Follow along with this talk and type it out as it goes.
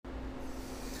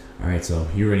All right, so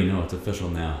you already know it's official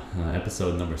now.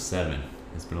 Episode number 7.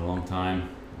 It's been a long time.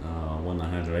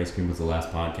 1900 Ice Cream was the last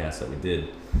podcast that we did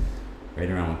right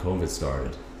around when COVID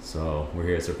started. So we're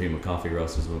here at Suprema Coffee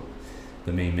Roasters with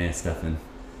the main man, Stefan.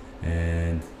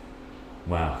 And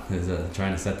wow,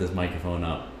 trying to set this microphone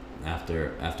up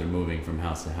after moving from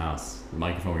house to house. The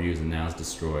microphone we're using now is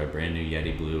destroyed. Brand new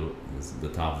Yeti Blue. The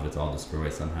top of it's all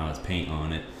destroyed. Somehow it's paint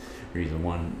on it. We're using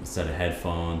one set of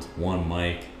headphones, one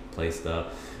mic placed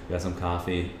up. We got some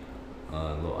coffee,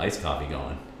 a little iced coffee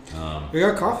going. We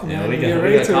got coffee, man. We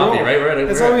got coffee, roll. right?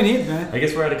 That's all we need, man. I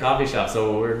guess we're at a coffee shop,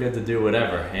 so we're good to do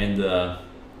whatever. And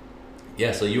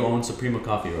so you own Suprema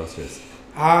Coffee Roasters.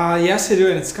 Yes, I do,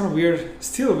 and it's kind of weird,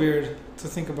 still weird to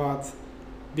think about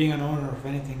being an owner of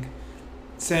anything.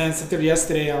 Since until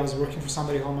yesterday, I was working for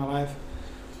somebody all my life,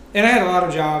 and I had a lot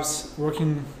of jobs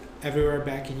working everywhere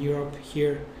back in Europe,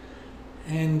 here,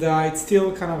 and it's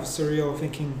still kind of surreal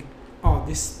thinking, oh,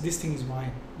 this thing is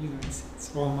mine.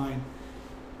 It's all mine.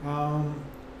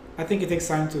 I think it takes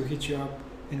time to hit you up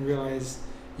and realize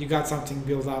you got something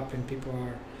built up and people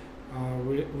are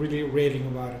really raving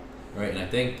about it. Right, and I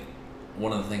think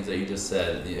one of the things that you just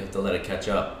said, you have to let it catch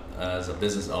up. As a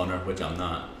business owner, which I'm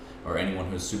not, or anyone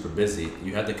who's super busy,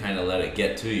 you have to kind of let it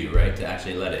get to you, right? To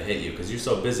actually let it hit you, because you're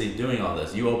so busy doing all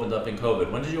this. You opened up in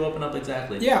COVID. When did you open up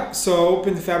exactly? Yeah, so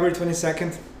opened February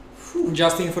 22nd,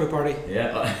 just in for the party.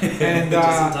 Yeah, and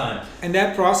just in time. And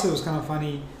that process was kind of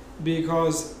funny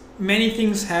because many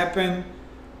things happen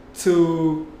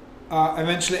to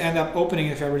eventually end up opening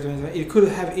in February 22nd. It could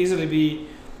have easily be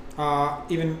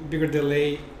even bigger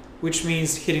delay, which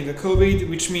means hitting the COVID,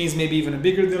 which means maybe even a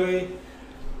bigger delay.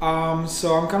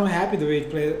 So I'm kind of happy the way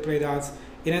it played out.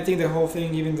 And I think the whole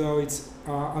thing, even though it's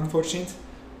unfortunate,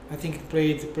 I think it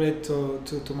played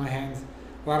to my hand.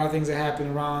 A lot of things that happen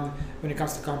around when it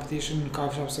comes to competition,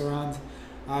 coffee shops around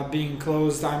being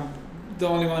closed. I'm the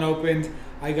only one opened.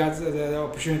 I got the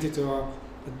opportunity to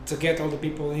get all the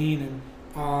people in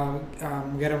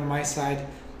and get on my side.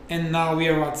 And now we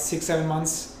are 6-7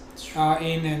 months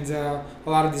in, and a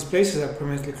lot of these places are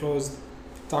permanently closed.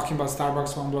 Talking about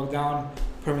Starbucks, one block down,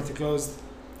 permanently closed.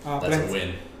 That's a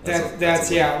win. That's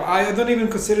a win. Yeah. I don't even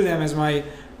consider them as my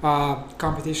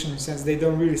competition, since they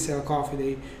don't really sell coffee.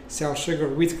 They sell sugar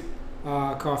with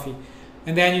coffee.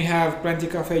 And then you have Plenty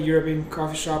Cafe, European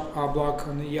coffee shop block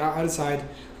on the other side,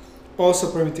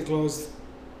 also permanently closed.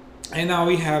 And now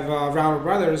we have Raul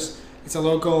Brothers. It's a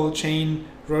local chain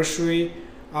grocery.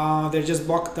 They're just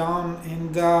blocked down,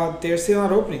 and they're still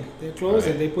not opening. They're closed,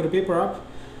 right. And they put a paper up.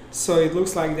 So it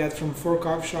looks like that from 4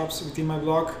 coffee shops within my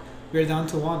block, we're down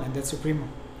to 1, and that's Suprema.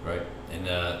 Right.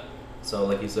 And so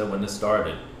like you said, when this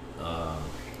started,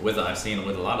 I've seen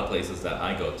with a lot of places that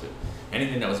I go to,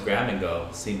 anything that was grab and go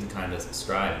seemed to kind of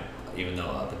strive, even though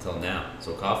up until now.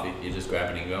 So coffee, you're just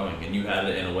grabbing and going, and you had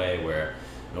it in a way where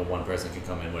one person could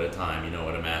come in with a time,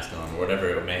 with a mask on, or whatever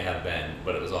it may have been,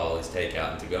 but it was always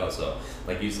takeout and to go. So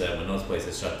like you said, when those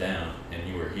places shut down and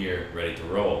you were here ready to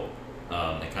roll,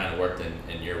 it kind of worked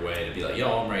in your way to be like,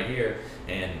 yo, I'm right here,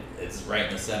 and it's right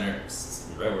in the center.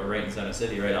 We're right in Center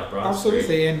City, right off Broad Absolutely,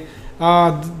 Street.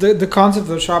 And the concept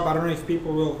of the shop, I don't know if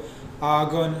people will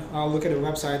go and look at the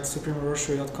website,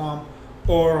 supremaroastery.com,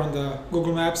 or on the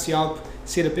Google Maps, Yelp,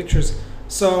 see the pictures.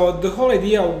 So the whole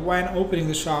idea when opening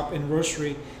the shop in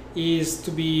roastery is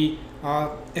to be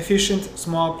efficient,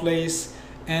 small place,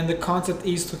 and the concept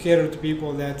is to cater to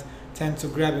people that tend to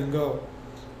grab and go,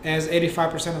 as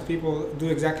 85% of people do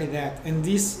exactly that. And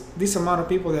this amount of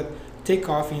people that take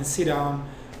coffee and sit down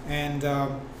and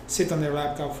sit on their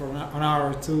laptop for an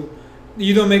hour or two,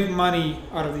 you don't make money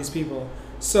out of these people.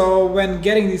 So when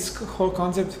getting this whole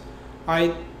concept,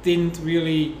 I didn't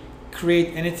really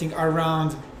create anything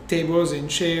around tables and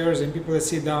chairs and people that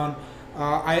sit down.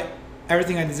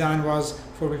 Everything I designed was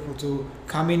for people to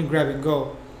come in, grab and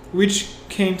go, which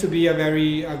came to be a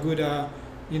very good,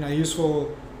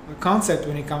 useful concept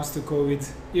when it comes to COVID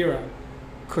era,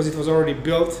 because it was already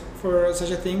built for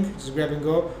such a thing, just grab and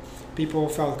go. People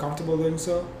felt comfortable doing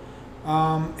so,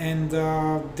 and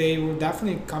they were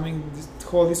definitely coming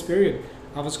this period.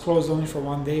 I was closed only for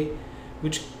 1 day,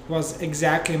 which was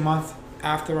exactly a month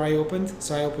after I opened.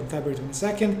 So I opened February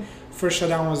 22nd. First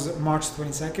shutdown was March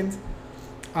 22nd,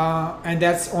 and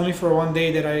that's only for 1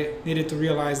 day that I needed to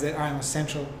realize that I'm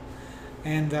essential.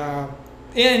 And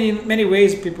in many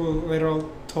ways, people later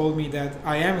told me that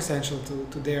I am essential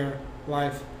to their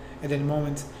life at that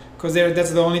moment, because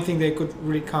that's the only thing they could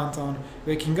really count on: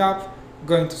 waking up,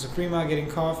 going to Suprema, getting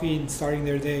coffee, and starting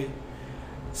their day.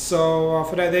 So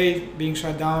for that day being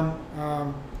shut down,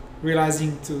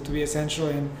 realizing to be essential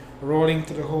and rolling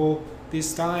through the whole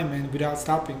this time and without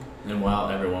stopping. And while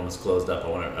everyone was closed up, I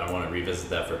want to revisit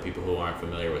that for people who aren't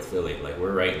familiar with Philly. Like,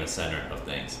 we're right in the center of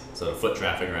things, so the foot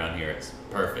traffic around here is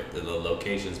perfect. The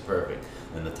location's perfect,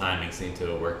 and the timing seemed to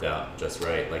have worked out just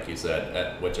right, like you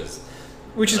said, which is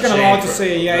kind of odd to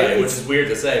say. Yeah, right, which is weird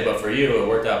to say, but for you, it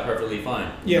worked out perfectly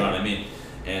fine. You know what I mean?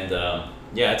 And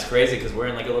yeah, it's crazy because we're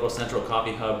in like a little central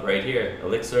coffee hub right here.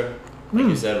 Elixir, like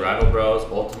you said, Rival Bros,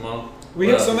 Ultimo. We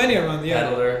have so many around. Yeah,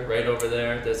 Peddler right over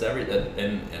there. There's everything,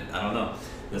 and I don't know.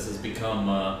 This has become,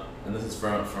 and this is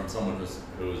from someone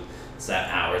who's sat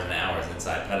hours and hours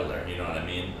inside Peddler. You know what I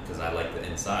mean? Because I like the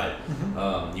inside.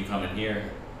 You come in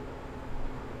here.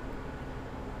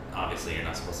 Obviously, you're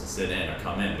not supposed to sit in or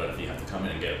come in, but if you have to come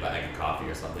in and get a bag of coffee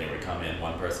or something, or come in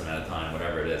one person at a time,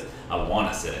 whatever it is, I want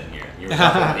to sit in here. You were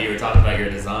talking about your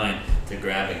design to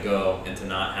grab and go and to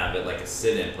not have it like a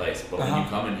sit-in place, but when you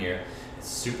come in here, it's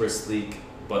super sleek,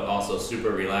 but also super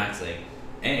relaxing,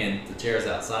 and the chairs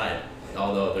outside.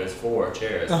 Although there's 4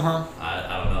 chairs,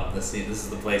 I don't know. This is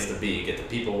the place to be. You get to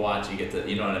people watch. You get to,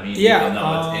 you know what I mean. Yeah, people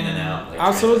know it's in and out. Like,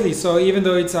 absolutely. So even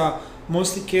though it's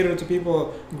mostly catered to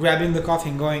people grabbing the coffee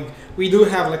and going, we do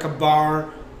have like a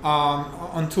bar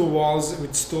on 2 walls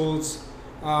with stools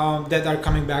that are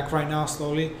coming back right now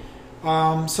slowly.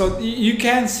 So you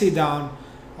can sit down,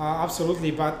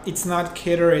 absolutely, but it's not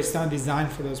catered. It's not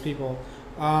designed for those people.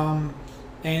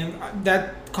 And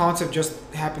that concept just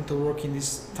happened to work in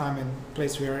this time and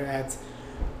place we are at.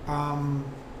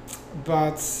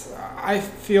 But I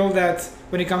feel that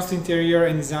when it comes to interior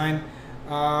and design,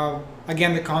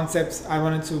 again, the concept, I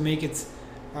wanted to make it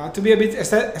to be a bit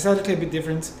aesthetically a bit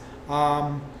different. I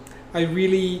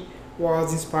really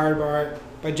was inspired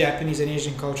by Japanese and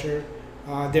Asian culture,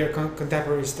 their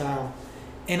contemporary style.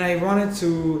 And I wanted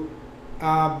to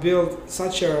build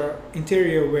such an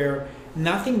interior where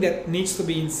nothing that needs to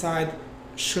be inside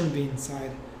shouldn't be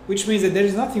inside, which means that there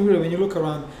is nothing really, when you look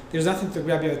around, there's nothing to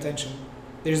grab your attention.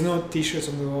 There's no t-shirts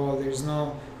on the wall, there's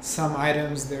no some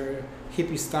items, they're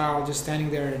hippie style, just standing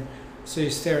there, and so you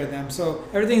stare at them. So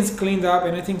everything's cleaned up,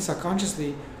 and I think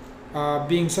subconsciously,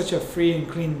 being such a free and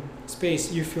clean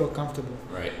space, you feel comfortable.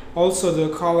 Right. Also,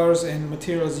 the colors and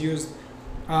materials used,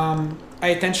 I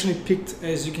intentionally picked,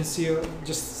 as you can see,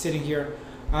 just sitting here,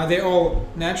 they're all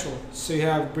natural. So you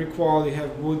have brick wall, you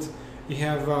have wood, you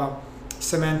have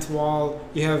cement wall,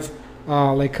 you have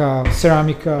like a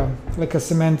ceramic, like a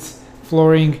cement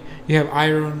flooring, you have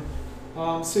iron.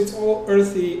 So it's all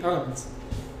earthy elements.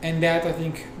 And that, I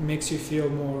think, makes you feel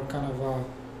more kind of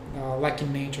like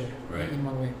in nature, right, in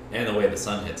one way. And the way the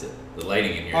sun hits it. The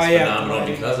lighting in here is phenomenal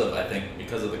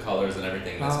because of the colors and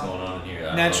everything that's going on in here.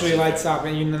 Naturally lights up,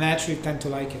 and you naturally tend to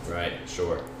like it. Right,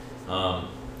 sure.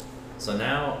 So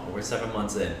now we're 7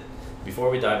 months in.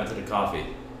 Before we dive into the coffee,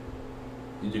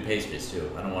 you do pastries too.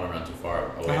 I don't want to run too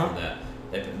far away from that.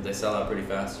 They sell out pretty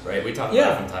fast, right? We talk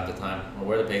about it from time to time. Well,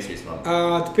 where are the pastries from?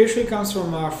 The pastry comes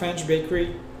from a French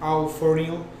bakery, Au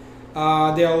Fournil.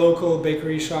 They are a local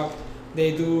bakery shop.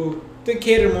 They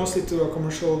cater mostly to a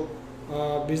commercial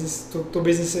to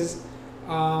businesses,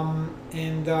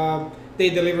 and they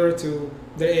deliver to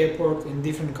the airport in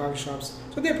different coffee shops.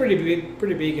 So they're pretty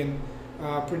big and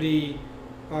pretty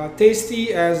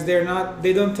tasty, as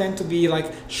they don't tend to be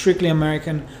like strictly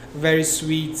American, very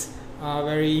sweet,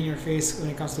 very in your face when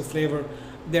it comes to flavor.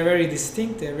 They're very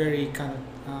distinct, they're very kind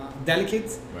of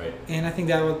delicate, right? And I think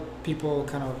that what people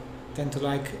kind of tend to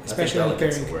like, especially when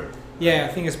pairing. Yeah,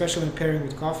 I think especially when pairing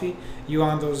with coffee, you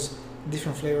want those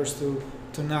different flavors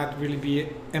to not really be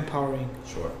empowering.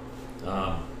 Sure.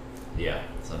 Yeah,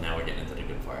 so now we're getting into the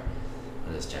good part.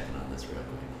 I'm just checking on this real quick.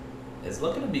 It's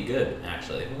looking to be good,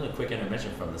 actually. A little quick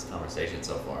intermission from this conversation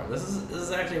so far. This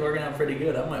is actually working out pretty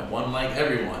good. I'm at one mic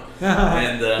everyone.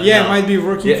 And it might be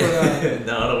working for that.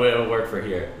 No, the way it'll work for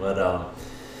here. But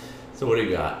so what do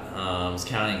you got? I was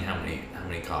counting how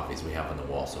many coffees we have on the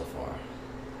wall so far.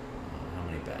 How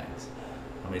many bags?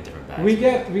 How many different bags?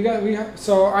 We have.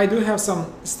 So I do have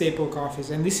some staple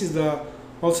coffees, and this is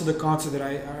also the concept that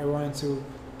I wanted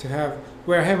to have,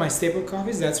 where I have my staple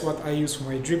coffees. That's what I use for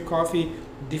my drip coffee,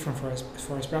 different for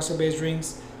espresso based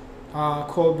drinks,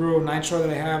 cold brew, nitro that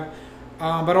I have,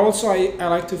 but also I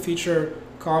like to feature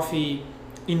coffee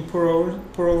in pour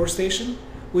over station,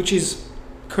 which is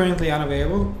currently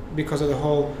unavailable because of the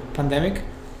whole pandemic.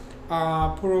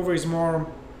 Pour over is more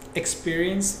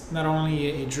experience, not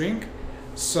only a drink.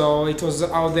 So it was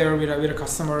out there with a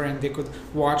customer, and they could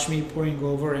watch me pouring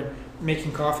over and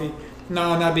making coffee.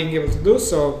 Now not being able to do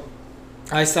so,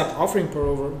 I stopped offering pour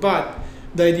over. But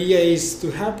the idea is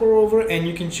to have pour over, and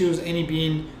you can choose any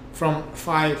bean from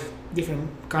 5 different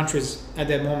countries at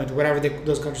that moment, whatever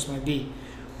those countries might be.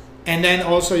 And then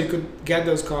also you could get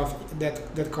those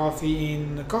that coffee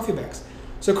in coffee bags.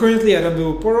 So currently I don't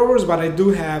do pour overs, but I do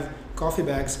have coffee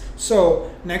bags.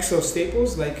 So next to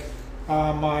staples like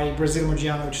my Brazil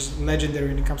Mogiano, which is legendary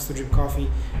when it comes to drip coffee,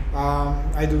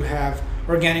 I do have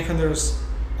Organic Honduras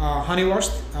honey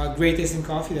washed, great tasting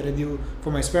coffee that I do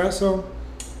for my espresso.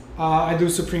 I do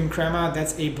Supreme Crema.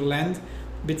 That's a blend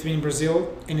between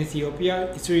Brazil and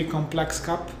Ethiopia. It's a really complex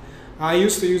cup. I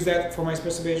used to use that for my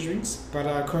espresso-based drinks,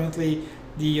 but currently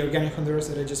the Organic Honduras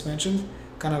that I just mentioned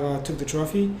kind of took the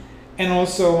trophy. And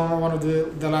also one of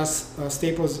the last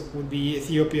staples would be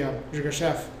Ethiopia Sugar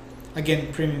Chef,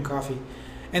 again premium coffee.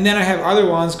 And then I have other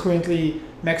ones currently,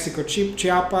 Mexico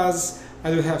Chiapas. I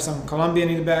do have some Colombian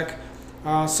in the back.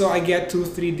 So I get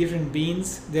 2-3 different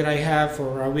beans that I have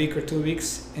for a week or 2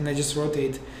 weeks, and I just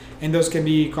rotate. And those can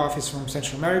be coffees from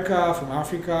Central America, from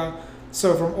Africa,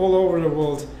 so from all over the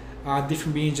world.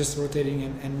 Different beans, just rotating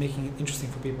and making it interesting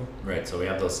for people. Right, so we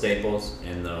have those staples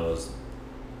and those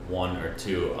 1 or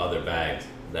 2 other bags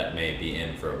that may be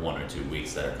in for 1 or 2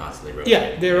 weeks that are constantly rotating.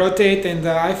 Yeah, they rotate, and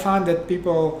I found that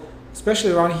people,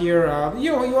 especially around here,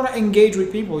 you want to engage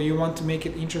with people. You want to make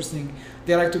it interesting.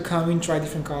 They like to come in, try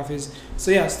different coffees.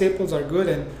 So yeah, staples are good,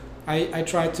 and I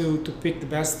try to pick the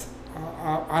best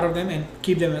out of them and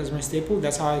keep them as my staple.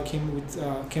 That's how I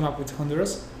came up with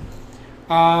Honduras.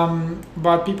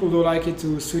 But people do like it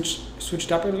to switch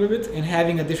it up a little bit, and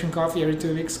having a different coffee every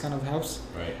 2 weeks kind of helps.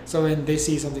 Right. So when they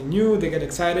see something new, they get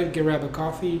excited, grab a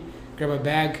coffee, grab a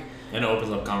bag. And it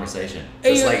opens up conversation.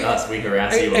 Just like us, we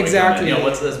harass you when exactly. we come in.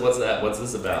 What's this? What's that? What's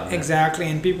this about? Exactly,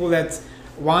 and people that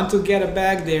want to get a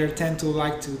bag, they tend to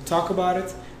like to talk about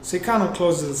it. So it kind of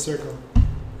closes the circle.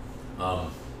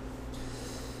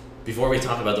 Before we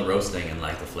talk about the roasting and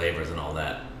like the flavors and all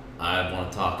that, I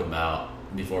want to talk about,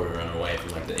 before we run away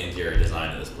from like the interior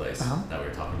design of this place that we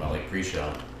were talking about like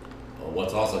pre-show,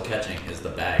 what's also catching is the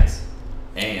bags,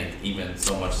 and even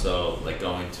so much so like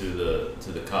going to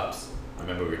the cups. I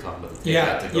remember we were talking about the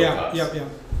take-out-to-go cups.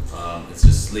 It's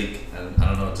just sleek, and I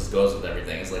don't know, it just goes with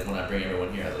everything. It's like when I bring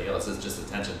everyone here, I was like, this is just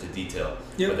attention to detail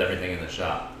with everything in the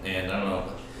shop. And I don't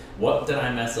know, what did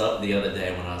I mess up the other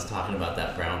day when I was talking about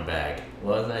that brown bag?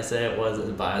 What did I say it was?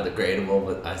 Biodegradable,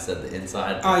 but I said the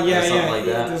inside or something like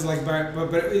that. It was like,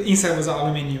 but inside was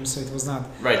aluminum, so it was not.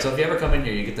 Right, so if you ever come in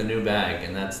here, you get the new bag,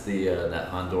 and that's the that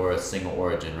Honduras single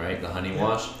origin, right? The honey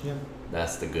wash. Yeah.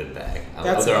 That's the good bag.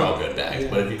 They're all good bags,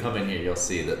 but if you come in here, you'll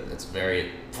see that it's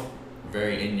very,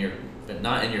 very in your,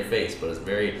 not in your face, but it's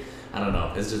very, I don't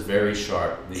know, it's just very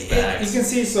sharp. These bags. You can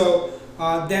see, so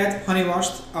that honey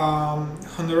washed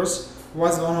Honduras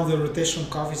was one of the rotational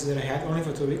coffees that I had only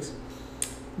for 2 weeks,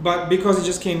 but because it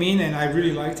just came in and I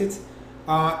really liked it,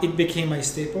 it became my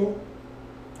staple,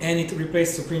 and it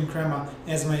replaced Supreme Crema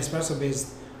as my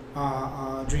espresso-based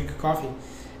drink coffee.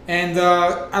 And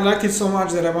I liked it so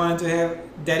much that I wanted to have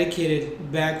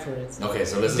dedicated bag for it. Okay,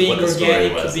 so this being is what the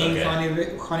organic, story was.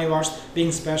 being honey washed,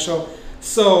 being special.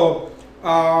 So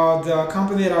the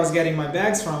company that I was getting my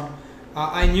bags from,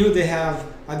 I knew they have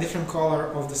a different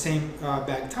color of the same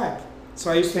bag type.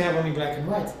 So I used to have only black and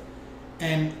white,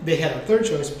 and they had a third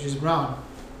choice, which is brown.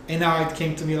 And now it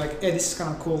came to me like, hey, this is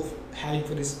kind of cool having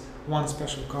for this one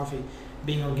special coffee,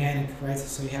 being organic, right?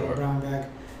 So you have a brown bag.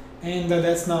 And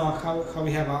that's now how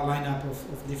we have a lineup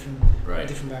of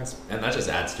different bags. And that just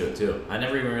adds to it too. I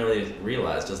never even really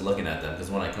realized just looking at them,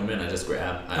 because when I come in, I just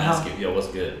grab, I ask you, yo, what's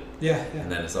good? Yeah.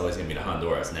 And then it's always gonna be the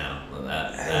Honduras now.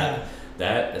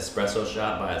 That espresso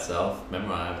shot by itself.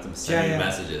 Remember, I have to send you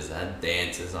messages. That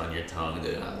dances on your tongue,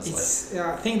 dude.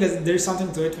 I think that there's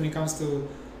something to it when it comes to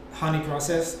honey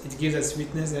process. It gives that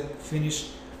sweetness, that finish,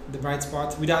 the bright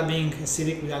spot, without being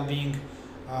acidic, without being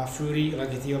fruity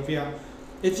like Ethiopia.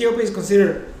 Ethiopia is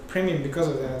considered premium because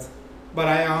of that, but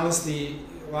I honestly,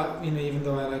 even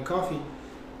though I like coffee,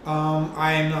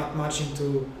 I am not much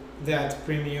into that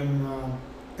premium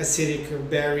acidic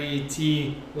berry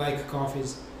tea like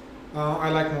coffees. I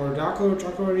like more dark or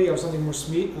chocolatey or something more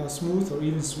smooth or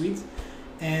even sweet.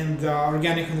 And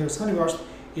Organic Honduras honey washed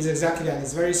is exactly that.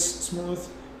 It's very smooth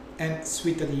and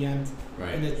sweet at the end,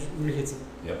 and it really hits it.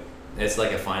 Yep, it's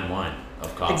like a fine wine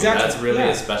of coffee. Exactly. That's really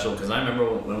a special, because I remember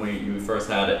when you first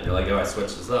had it, you're like, oh, I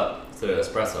switched this up to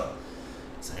espresso.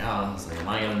 It's like, am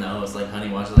I gonna know? It's like honey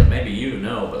wash. It's like, maybe you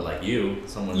know, but like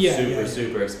someone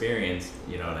super experienced,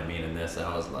 you know what I mean, in this. And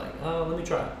I was like, oh, let me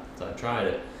try it. So I tried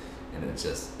it, and it's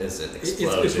an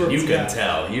explosion. You can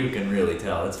tell. You can really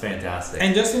tell. It's fantastic.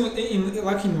 And just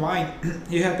in wine,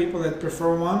 you have people that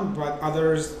prefer one, but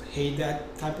others hate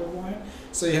that type of wine.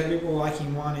 So you have people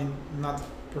liking one and not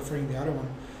preferring the other one.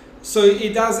 So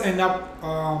it does end up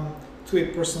to a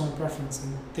personal preference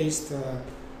and taste.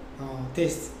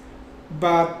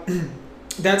 but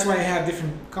that's why I have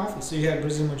different coffees. So you have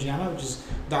Brazil Mogiana, which is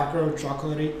darker,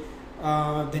 chocolatey.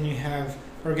 Then you have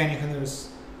Organic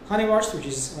Honey Washed, which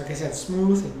is, like I said,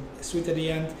 smooth and sweet at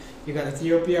the end. You got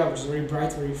Ethiopia, which is very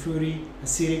bright, very fruity,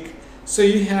 acidic. So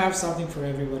you have something for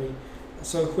everybody.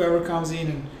 So whoever comes in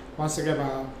and wants to grab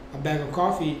a bag of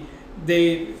coffee,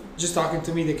 they just talking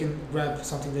to me, they can grab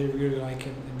something they really like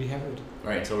and be happy with.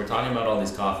 Right, so we're talking about all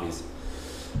these coffees.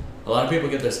 A lot of people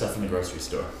get their stuff from the grocery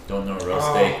store. Don't know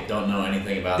roast date. Don't know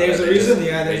anything about that. There's a reason.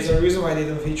 There's a reason why they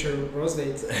don't feature roast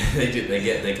dates. They do.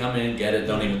 They come in, get it.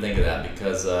 Don't even think of that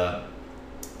because.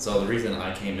 So the reason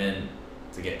I came in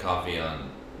to get coffee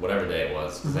on whatever day it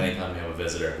was, because anytime we have a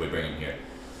visitor, we bring them here.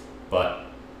 But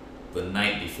the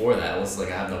night before that, it was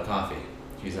like I have no coffee.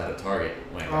 She's at a Target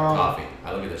when I got coffee.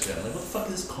 I look at this shit. I'm like, what the fuck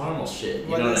is this caramel shit?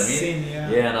 You know what I mean? Yeah,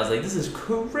 and I was like, this is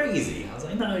crazy. I was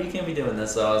like, no, you can't be doing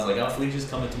this. So I was like, oh, Felicia's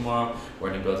coming tomorrow.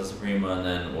 We're gonna go to Suprema and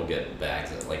then we'll get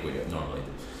bags like we normally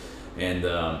do. And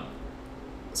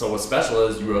so what's special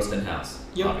is you roast in house.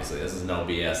 Yep. Obviously, this is no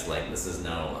BS. Like this is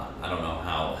no. I don't know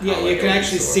how. Yeah, you can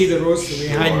actually see the roaster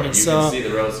behind me. You so can see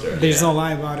the roaster. There's no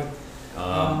lie about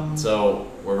it.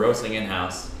 So we're roasting in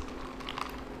house.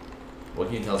 What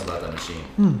can you tell us about that machine?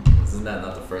 Isn't that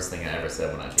not the first thing I ever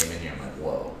said when I came in here? I'm like,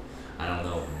 whoa, I don't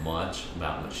know much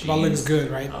about machines. But it looks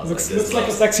good, right? Looks like a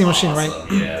awesome. sexy machine, right?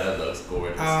 Yeah, that looks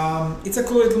gorgeous. It's a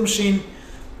cool little machine.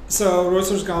 So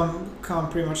roasters come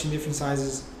pretty much in different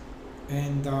sizes,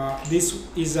 and this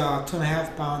is a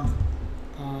 2.5 pound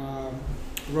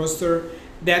roaster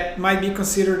that might be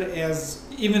considered as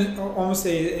even almost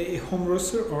a home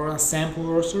roaster or a sample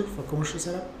roaster for commercial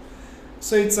setup.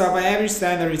 So it's by average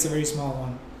standard, it's a very small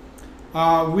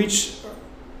one, which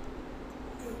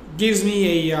gives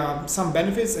me some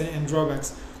benefits and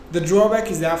drawbacks. The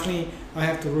drawback is definitely I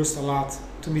have to roast a lot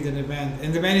to meet the demand,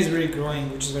 and demand is really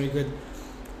growing, which is very good.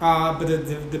 But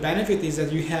the benefit is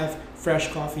that you have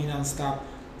fresh coffee non-stop.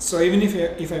 So even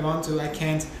if I want to, I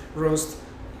can't roast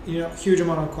huge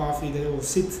amount of coffee that will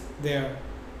sit there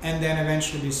and then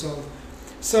eventually be sold.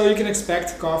 So you can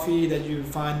expect coffee that you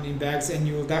find in bags, and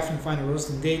you will definitely find a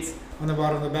roasting date on the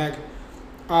bottom of the bag.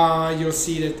 You'll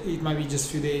see that it might be just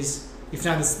a few days, if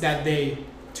not that day.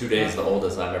 2 days, the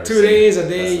oldest I've ever seen. 2 days, a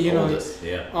day, That's the oldest,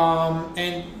 yeah.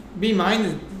 And be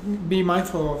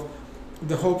mindful of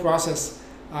the whole process.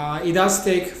 It does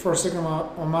take for a certain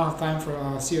amount of time for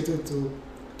CO2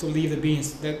 to leave the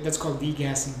beans. That's called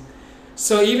degassing.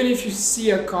 So even if you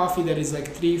see a coffee that is like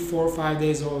 3, 4, 5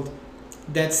 days old,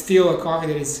 that's still a coffee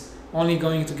that is only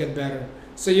going to get better.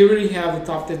 So you really have the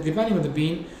top that, depending on the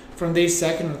bean, from day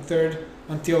 2nd or 3rd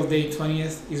until day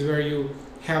 20th is where you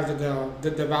have the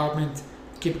development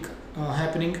keep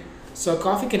happening. So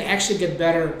coffee can actually get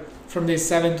better from day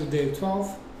 7 to day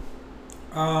 12.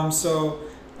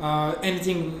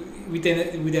 Anything with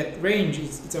that range,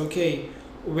 it's okay.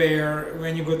 Where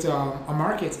when you go to a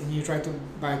market and you try to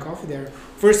buy coffee there,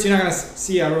 first you're not gonna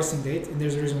see a roasting date, and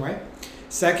there's a reason why.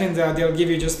 Second, they'll give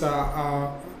you just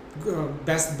a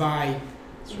best buy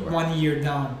 1 year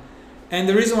down, and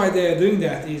the reason why they're doing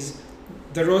that is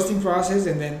the roasting process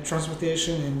and then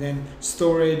transportation and then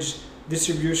storage,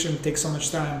 distribution takes so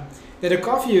much time that the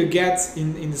coffee you get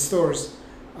in the stores,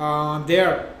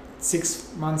 they're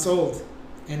 6 months old,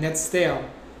 and that's stale.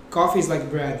 Coffee is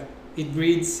like bread. It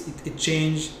breeds, it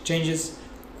changes.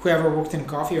 Whoever worked in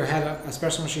coffee or had a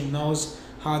special machine knows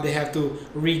how they have to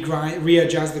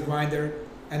readjust the grinder,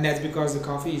 and that's because the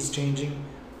coffee is changing.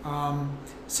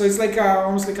 So it's like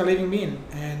almost like a living bean,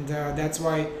 and that's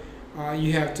why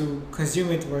you have to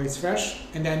consume it while it's fresh,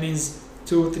 and that means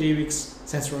 2-3 weeks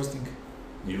since roasting.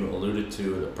 You alluded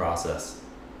to the process.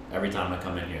 Every time I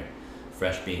come in here,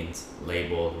 fresh beans,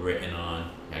 labeled, written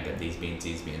on, I got these beans,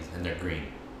 and they're green.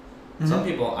 Some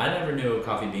people, I never knew a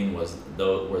coffee bean were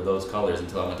those colors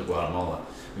until I went to Guatemala.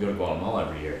 We go to Guatemala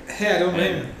every year. Hey, I don't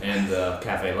blame you. And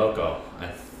Cafe Loco, I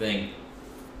think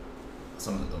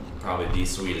some of them probably the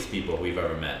sweetest people we've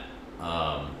ever met.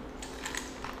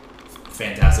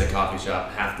 Fantastic coffee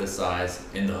shop, half this size,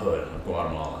 in the hood of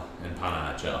Guatemala, in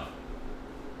Panajachel.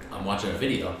 I'm watching a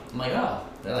video. I'm like, oh,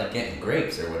 they're like getting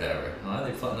grapes or whatever. Why are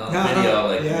they putting on the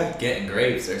video getting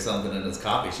grapes or something in this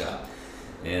coffee shop?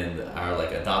 And our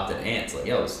like adopted aunt's like,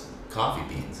 yo, it's coffee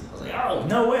beans. I was like, oh,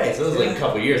 no way. So it was like a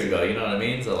couple years ago, you know what I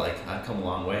mean? So like I've come a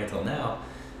long way until now.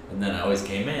 And then I always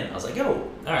came in. I was like, yo,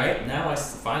 all right, now I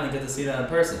finally get to see that in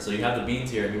person. So you have the beans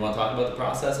here. You want to talk about the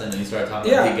process? And then you start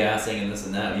talking about degassing and this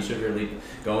and that. You should really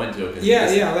go into it.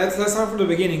 Let's start from the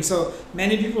beginning. So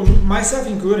many people, myself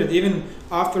included, even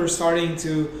after starting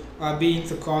to be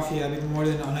into coffee a bit more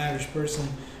than an average person,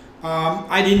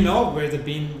 I didn't know where the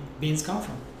beans come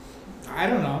from. I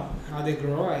don't know how they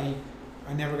grow.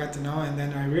 I never got to know, and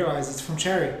then I realized it's from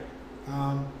cherry.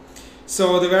 Um,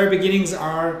 so the very beginnings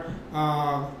are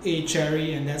a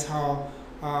cherry, and that's how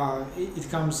it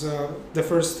comes. The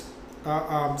first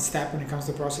step when it comes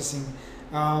to processing.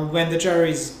 When the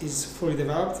cherry is fully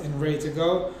developed and ready to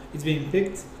go, it's being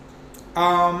picked.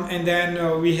 And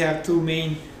then we have two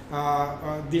main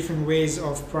different ways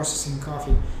of processing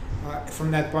coffee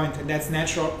from that point, and that's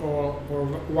natural or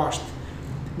washed.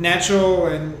 Natural,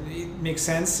 and it makes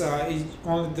sense.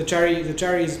 The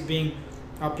cherry is being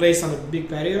placed on a big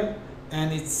patio,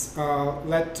 and it's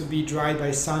let to be dried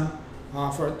by sun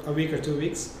for a week or 2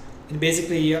 weeks, and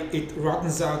basically it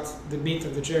rottens out the meat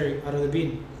of the cherry out of the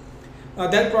bean.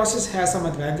 That process has some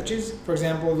advantages. For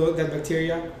example, that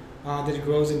bacteria that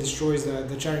grows and destroys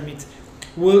the cherry meat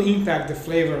will impact the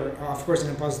flavor, of course, in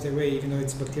a positive way, even though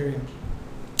it's bacterium.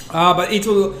 But it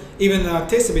will even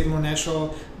taste a bit more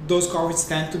natural. Those coffees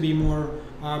tend to be more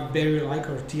berry-like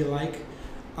or tea-like,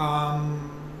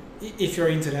 if you're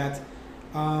into that.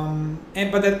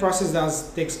 But that process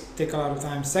does take a lot of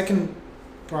time. Second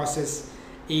process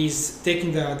is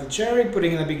taking the cherry,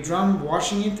 putting it in a big drum,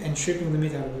 washing it, and stripping the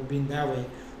meat out of the bean that way.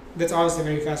 That's obviously a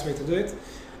very fast way to do it.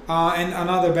 And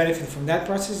another benefit from that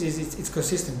process is it's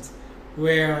consistent,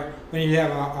 where when you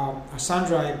have a sun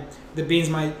dry, the beans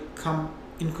might come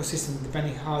inconsistent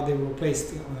depending how they were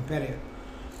placed on the patio.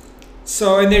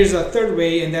 So, and there's a third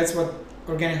way, and that's what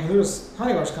organic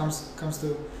honey bars comes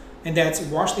to, and that's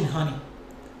washed in honey.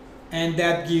 And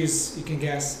that gives, you can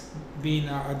guess, being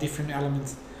a different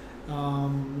element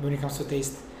when it comes to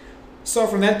taste. So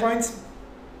from that point,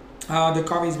 the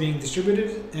coffee is being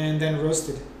distributed and then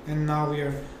roasted. And now we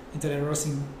are into the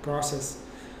roasting process,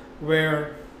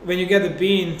 where when you get the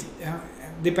bean,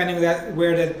 depending on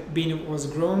where that bean was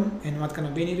grown and what kind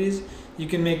of bean it is, you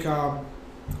can make a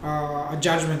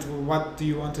judgment of what do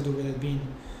you want to do with that bean.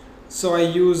 So I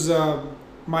use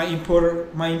my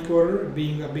importer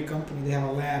being a big company, they have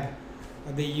a lab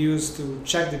they use to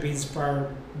check the beans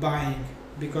prior buying,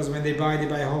 because when they buy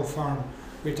a whole farm.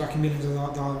 We're talking millions of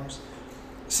dollars.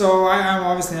 So I'm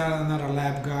obviously not a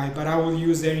lab guy, but I will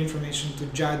use their information to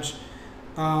judge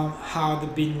how the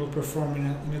bean will perform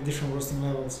in a different roasting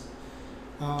levels.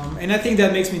 And I think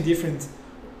that makes me different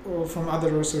from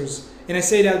other roasters. And I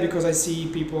say that because I see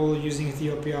people using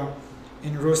Ethiopia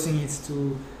and roasting it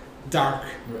to dark.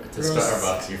 Right, to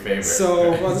Starbucks, your favorite.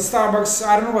 So the Starbucks,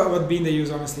 I don't know what bean they use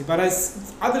honestly, but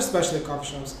other specialty coffee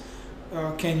shops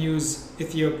can use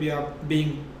Ethiopia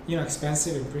being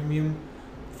expensive and premium,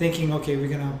 thinking okay we're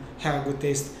gonna have a good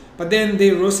taste, but then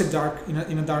they roast it dark in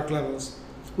a dark levels,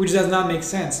 which does not make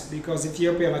sense because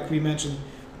Ethiopia, like we mentioned,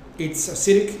 it's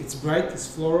acidic, it's bright, it's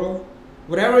floral.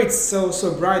 Whatever it's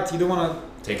so bright, you don't want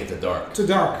to take it to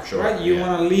dark. Sure, right? You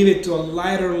want to leave it to a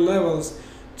lighter levels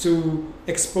to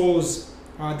expose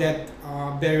that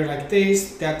berry-like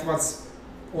taste. That's what's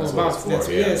all about. That's what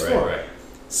it's for. Right.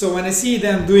 So when I see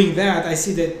them doing that, I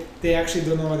see that they actually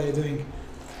don't know what they're doing.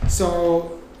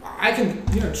 So I can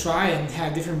try and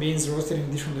have different beans roasted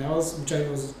in different levels, which I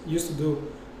was used to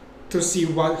do, to see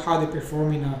how they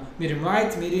perform in a medium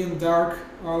light, medium dark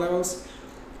levels.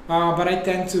 But I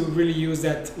tend to really use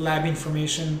that lab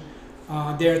information,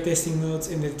 their tasting notes,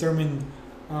 and determine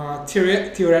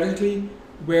theoretically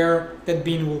where that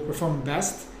bean will perform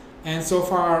best. And so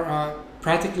far,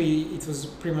 practically, it was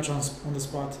pretty much on the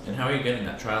spot. And how are you getting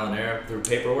that trial and error through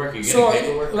paperwork? Are you getting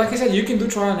paperwork? Like I said, you can do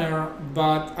trial and error,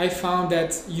 but I found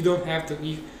that you don't have to.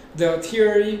 The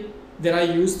theory that I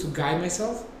use to guide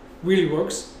myself really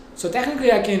works. So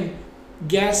technically, I can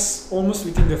guess almost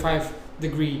within the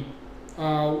 5-degree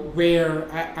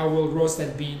where I will roast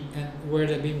that bean and where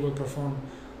that bean will perform.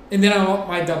 And then I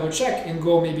might double check and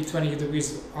go maybe 20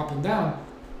 degrees up and down,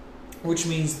 which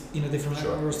means different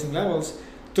roasting levels,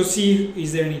 to see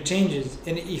is there any changes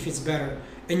and if it's better.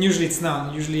 And usually it's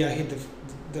not. Usually I hit the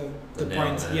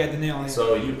point. The nail.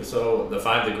 So the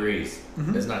 5 degrees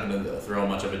is not going to throw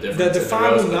much of a difference. The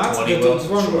 5 will not. The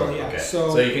 1 will. Okay.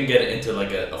 So you can get it into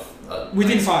like a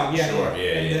within nice, 5. Yeah. Sure.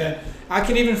 And I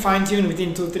can even fine tune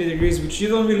within 2-3 degrees, which you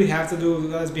don't really have to do.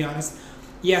 Let's be honest.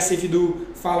 Yes, if you do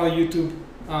follow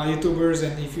YouTubers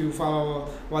and if you follow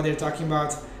what they're talking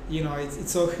about,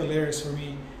 it's so hilarious for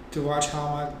me to watch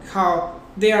how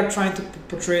they are trying to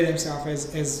portray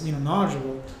themselves as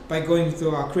knowledgeable by going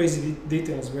into crazy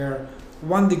details where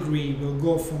 1 degree will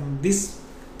go from this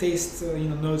taste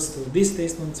notes to this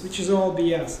taste notes, which is all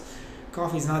BS.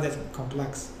 Coffee is not that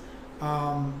complex.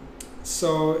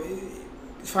 So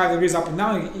 5 degrees up and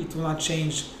down, it will not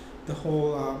change the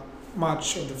whole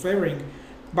much of the flavoring.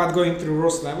 But going through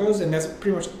roast levels, and that's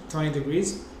pretty much 20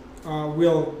 degrees,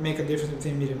 will make a difference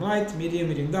between medium light,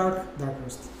 medium dark, dark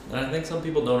roast. And I think some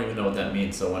people don't even know what that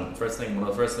means. So one of the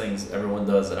first things everyone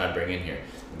does that I bring in here,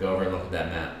 go over and look at that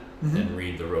map and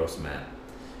read the roast map.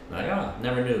 Like,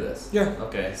 never knew this. Yeah.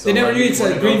 Okay. So they never knew it's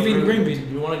a green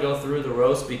bean. You want to go through the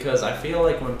roast because I feel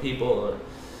like when people,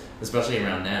 especially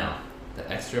around now, the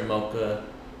extra mocha,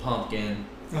 pumpkin,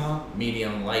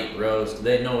 medium light roast,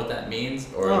 they know what that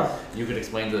means? Or you could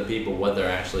explain to the people what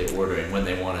they're actually ordering when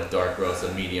they want a dark roast, a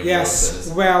medium roast.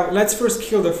 Yes. Well, let's first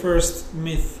kill the first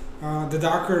myth. The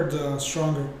darker, the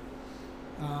stronger.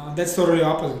 That's totally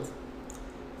opposite.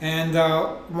 And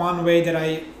one way that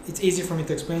it's easy for me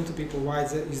to explain to people why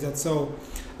is that so.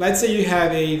 Let's say you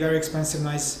have a very expensive,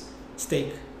 nice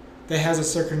steak that has a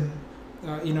certain,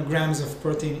 grams of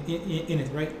protein in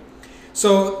it, right?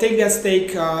 So take that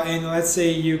steak and let's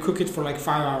say you cook it for like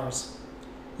 5 hours.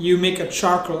 You make a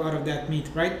charcoal out of that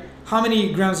meat, right? How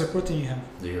many grams of protein you have?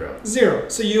 Zero.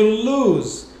 So you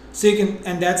lose. So you can,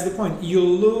 and that's the point. You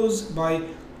lose by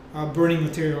burning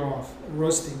material off,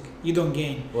 roasting. You don't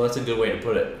gain. Well, that's a good way to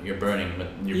put it. You're burning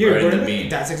the bean.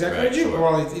 That's exactly what you do.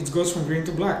 Well, it goes from green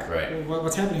to black. Right.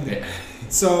 What's happening there?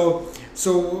 So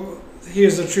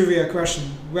here's a trivia question: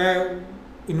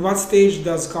 in what stage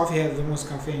does coffee have the most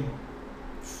caffeine?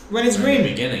 When it's green. In the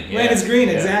beginning. Yeah. When it's green,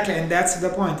 exactly, and that's the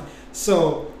point.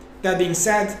 So that being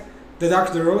said, the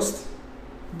darker the roast,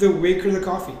 the weaker the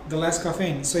coffee, the less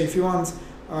caffeine. So if you want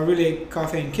a really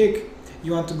caffeine kick,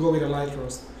 you want to go with a light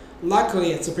roast.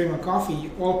 Luckily at Suprema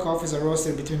Coffee, all coffees are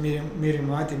roasted between medium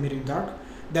light and medium dark.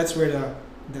 That's where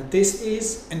the taste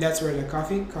is, and that's where the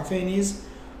caffeine is.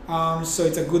 So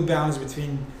it's a good balance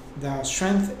between the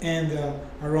strength and the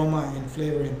aroma and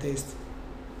flavor and taste.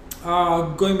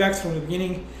 Going back from the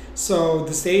beginning, so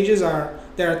the stages there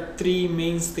are 3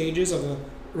 main stages of the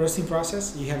roasting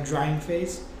process. You have drying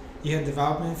phase, you have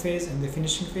development phase, and the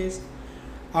finishing phase.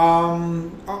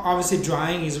 Obviously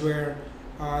drying is where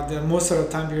the most of the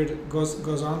time period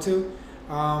goes on to.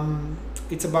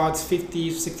 It's about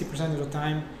 50-60% of the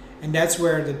time, and that's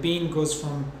where the bean goes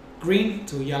from green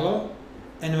to yellow,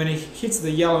 and when it hits the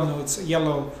yellow notes,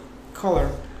 yellow color,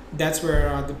 that's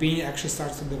where the bean actually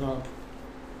starts to develop.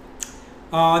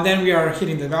 Then we are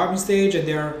hitting the development stage, and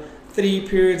there are 3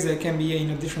 periods that can be in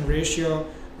a different ratio.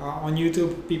 On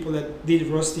YouTube, people that did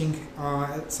roasting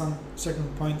at some certain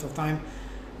point of time,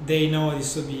 they know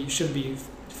this should be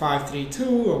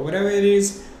 5-3-2 or whatever it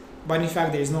is, but in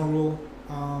fact there is no rule.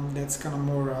 That's kind of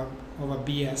more of a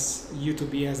BS, YouTube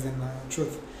BS than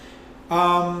truth.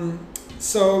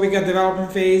 So we got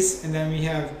development phase, and then we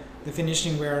have the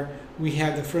finishing where we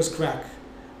have the first crack.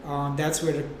 That's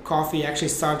where the coffee actually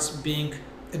starts being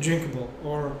drinkable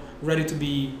or ready to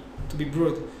be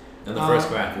brewed. And the first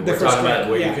crack, we're talking about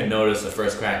where you can notice the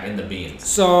first crack in the beans.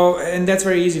 So, and that's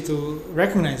very easy to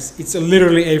recognize. It's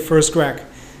literally a first crack.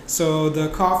 So the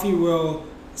coffee will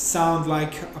sound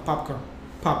like a popcorn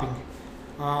popping.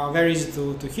 Very easy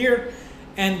to hear.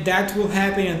 And that will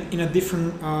happen in a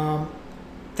different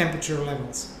temperature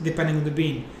levels, depending on the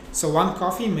bean. So one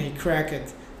coffee may crack at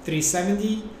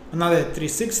 370, another at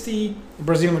 360,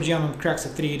 Brazil Moggiano cracks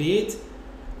at 388.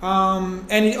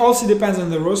 And it also depends on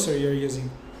the roaster you're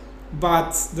using.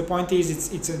 But the point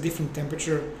is it's a different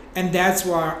temperature, and that's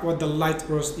what the light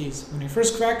roast is. When you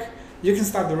first crack, you can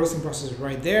start the roasting process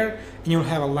right there, and you'll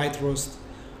have a light roast.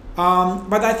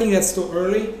 But I think that's too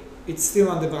early. It's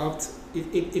still undeveloped.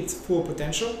 It's full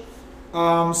potential.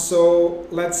 So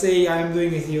let's say I'm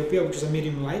doing Ethiopia, which is a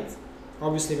medium light,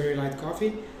 obviously very light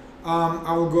coffee.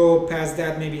 I will go past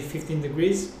that maybe 15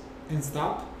 degrees and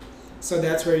stop. So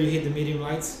that's where you hit the medium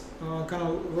light kind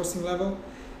of roasting level.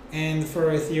 And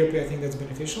for Ethiopia, I think that's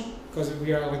beneficial because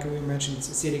we are, like we mentioned, it's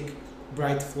acidic,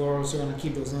 bright floral, so we're gonna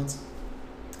keep those notes.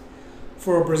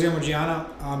 For Brazil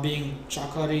Moggiana, being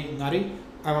chocolatey, nutty,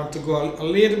 I want to go a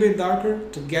little bit darker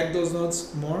to get those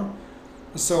notes more.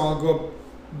 So I'll go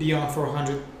beyond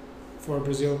 400 for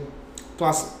Brazil.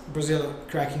 Plus Brazil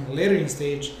cracking later in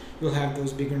stage, you'll have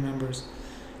those bigger numbers.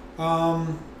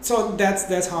 So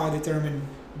that's how I determine,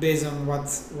 based on what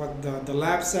the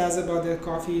lab says about the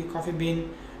coffee bean,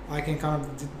 I can kind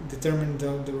of determine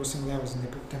the roasting levels and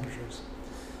the temperatures.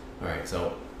 All right,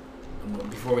 so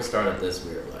before we started this,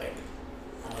 we were like,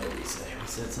 what did we say? We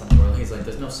said something where he's like,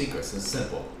 there's no secrets, it's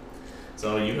simple.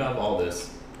 So you have all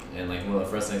this, and like one of the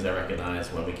first things I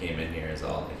recognized when we came in here is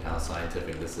all like how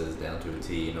scientific this is down to a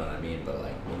T, you know what I mean? But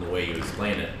like when the way you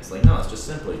explain it, it's like, no, it's just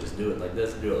simple. You just do it like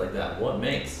this, do it like that. What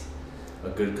makes a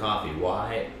good coffee?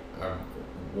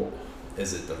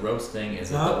 Is it the roasting?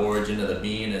 Is it the origin of the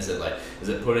bean? Is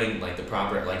it putting like the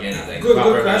proper, like anything, good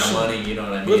amount question. of money? You know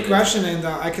what I mean? Good question, and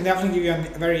I can definitely give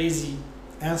you a very easy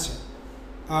answer.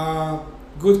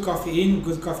 good coffee in,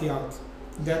 good coffee out.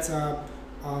 That's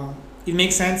it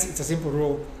makes sense. It's a simple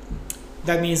rule.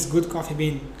 That means good coffee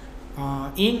bean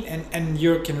in, and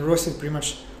you can roast it pretty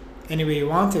much any way you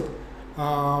want it,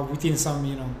 within some,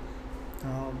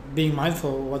 being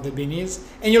mindful of what the bean is,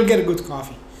 and you'll get a good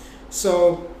coffee.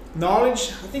 So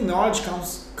knowledge, I think knowledge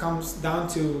comes down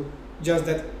to just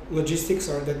that logistics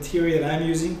or the theory that I'm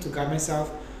using to guide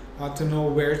myself to know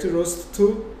where to roast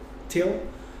till.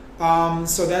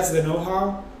 So that's the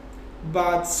know-how.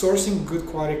 But sourcing good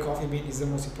quality coffee bean is the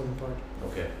most important part.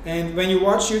 Okay. And when you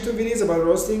watch YouTube videos about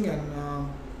roasting and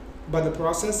about the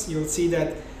process, you'll see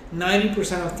that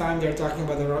 90% of time they're talking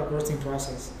about the roasting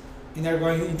process, and they're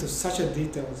going into such a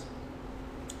details,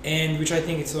 and which I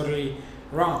think is totally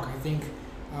wrong. I think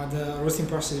the roasting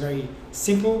process is very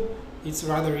simple. It's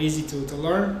rather easy to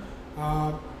learn,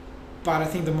 but I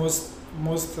think the most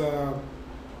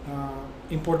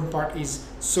important part is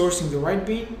sourcing the right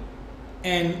bean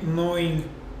and knowing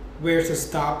where to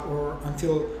stop or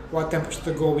until what temperature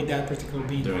to go with that particular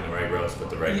bean. Doing the right roast with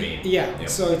the right bean. Yeah, Yep.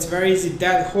 so it's very easy.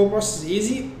 That whole process is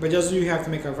easy, but just you have to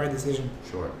make a right decision.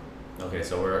 Sure. Okay,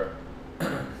 so we're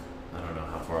I don't know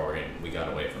how far we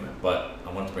got away from it, but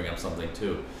I want to bring up something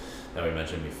too that we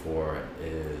mentioned before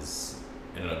is,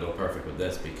 and it'll go perfect with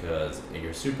this because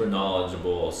you're super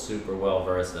knowledgeable, super well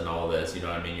versed in all this. You know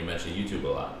what I mean? You mentioned YouTube a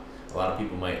lot. A lot of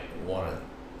people might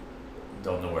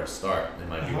don't know where to start. They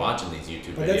might be watching these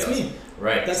YouTube But videos. that's me.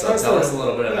 Right. That's so how I tell us a started.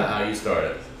 little bit about Yeah. how you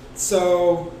started.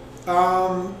 So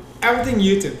everything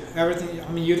YouTube,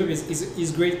 YouTube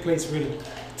is great place really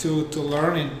to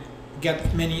learn and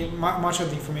get much of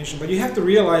the information. But you have to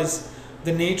realize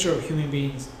the nature of human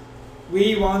beings.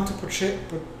 We want to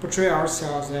portray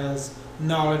ourselves as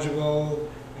knowledgeable,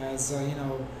 as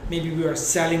maybe we are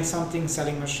selling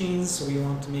machines, so we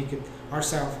want to make it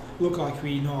ourselves look like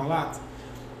we know a lot.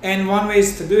 And one way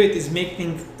to do it is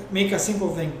make a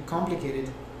simple thing complicated,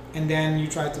 and then you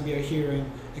try to be a hero and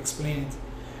explain it.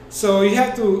 So you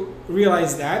have to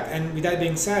realize that, and with that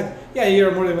being said, yeah,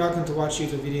 you're more than welcome to watch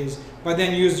YouTube videos, but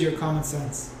then use your common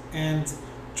sense and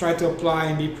try to apply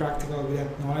and be practical with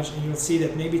that knowledge, and you'll see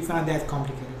that maybe it's not that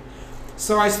complicated.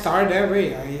 So I started that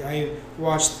way. I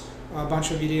watched a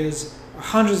bunch of videos,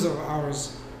 hundreds of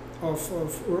hours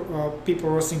of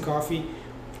people roasting coffee.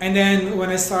 And then when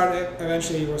I started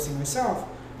eventually roasting myself,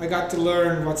 I got to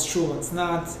learn what's true, what's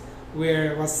not,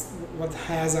 what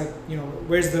has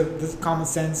where's the common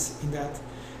sense in that.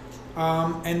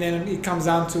 And then it comes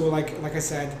down to like I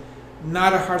said,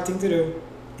 not a hard thing to do.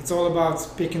 It's all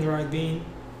about picking the right bean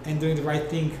and doing the right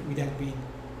thing with that bean.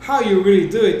 How you really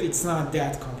do it, it's not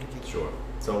that complicated. Sure.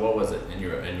 So what was it in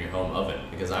your home oven?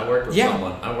 Because I worked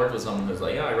with someone who's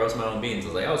like, yeah, I roast my own beans. I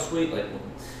was like, oh sweet, like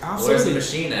Absolutely. where's the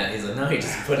machine at? He's like, no, you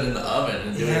just put it in the oven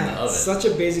and do it in the oven. Such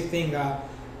a basic thing.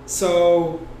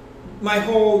 So my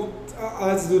whole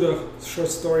let's do the short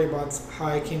story about how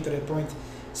I came to that point.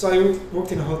 So I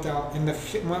worked in a hotel, and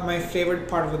my favorite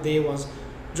part of the day was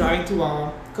driving to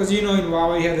Wawa, because in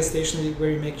Wawa you have the station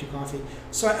where you make your coffee.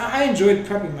 So I enjoyed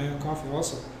prepping my own coffee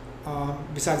also,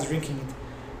 besides drinking it.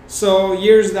 So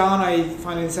years down, I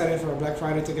finally decided for a Black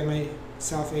Friday to get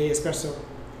myself a espresso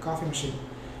coffee machine.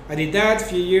 I did that a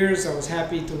few years. I was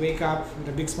happy to wake up with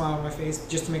a big smile on my face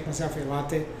just to make myself a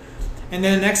latte. And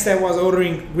then the next step was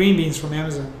ordering green beans from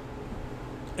Amazon.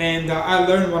 And I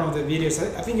learned one of the videos,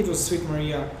 I think it was Sweet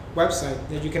Maria website,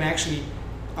 that you can actually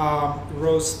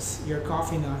roast your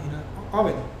coffee in an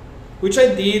oven, which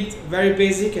I did, very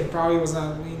basic, and probably was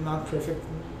not perfect.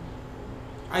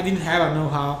 I didn't have a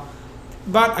know-how,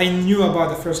 but I knew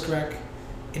about the first crack,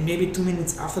 and maybe 2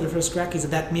 minutes after the first crack is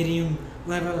at that medium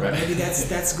level, right. Maybe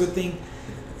that's a good thing.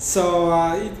 So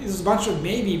it was a bunch of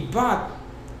maybe, but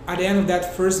at the end of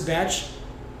that first batch,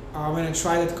 when I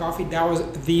tried that coffee, that was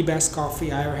the best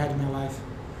coffee I ever had in my life.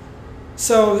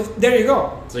 So there you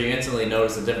go. So you instantly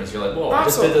notice the difference. You're like, whoa, I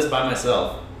just did this by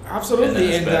myself.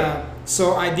 Absolutely. And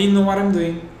so I didn't know what I'm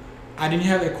doing. I didn't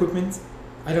have equipment.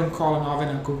 I don't call an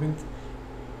oven equipment.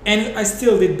 And I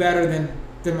still did better than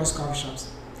most coffee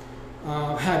shops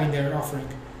having their offering.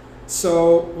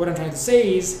 So what I'm trying to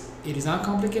say is, it is not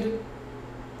complicated.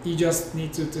 You just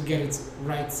need to get it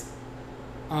right.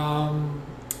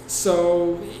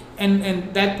 So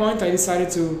that point, I decided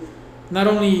to not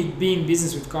only be in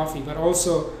business with coffee, but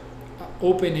also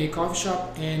open a coffee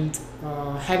shop, and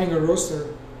having a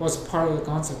roaster was part of the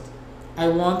concept. I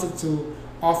wanted to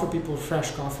offer people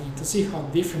fresh coffee and to see how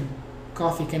different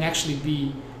coffee can actually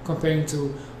be comparing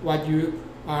to what you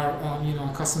are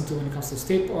accustomed to when it comes to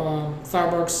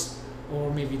Starbucks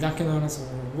or maybe Dunkin' Donuts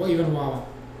or even Wawa.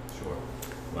 Sure.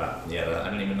 Wow. Yeah, I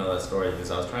didn't even know that story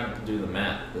because I was trying to do the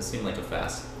math. This seemed like a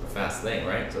fast thing,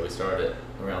 right? So we started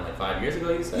around like 5 years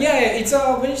ago. You said. Yeah, it's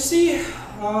when you see,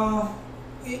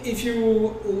 if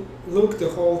you look the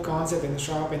whole concept in the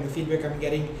shop and the feedback I'm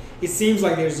getting, it seems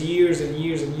like there's years and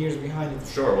years and years behind it.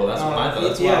 Sure. Well, that's what I thought.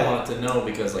 That's why yeah. I wanted to know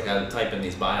because like I type in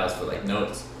these bios for like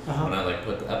notes Uh-huh. when I like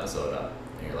put the episode up.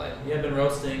 And you're like, yeah, I've been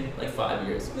roasting like 5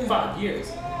 years. Yeah. 5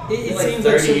 years. It Like seems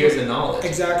 30 like years of knowledge.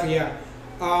 Exactly, yeah.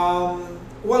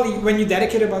 Well, when you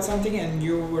dedicate about something and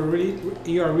you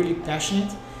are really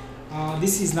passionate,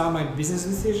 this is not my business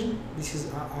decision. This is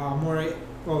more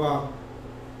of a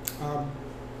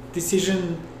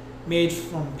decision made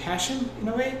from passion in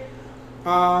a way.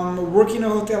 Working in a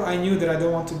hotel, I knew that I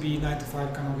don't want to be 9 to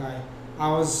 5 kind of guy.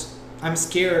 I'm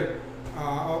scared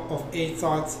of a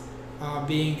thought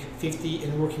being 50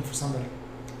 and working for somebody.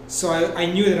 So I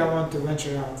knew that I wanted to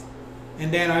venture out.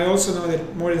 And then I also know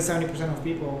that more than 70% of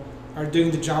people are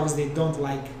doing the jobs they don't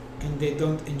like and they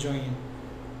don't enjoy in.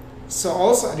 So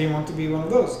also I didn't want to be one of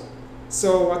those.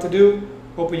 So what to do?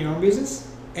 Open your own business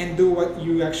and do what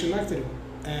you actually like to do.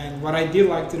 And what I did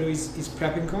like to do is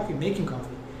prepping coffee, making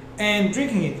coffee, and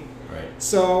drinking it. Right.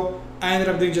 So I ended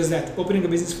up doing just that, opening a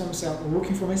business for myself,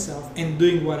 working for myself, and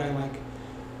doing what I like.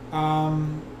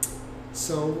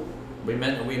 So We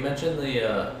mentioned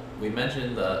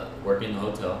the working in the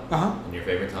hotel and your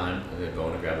favorite time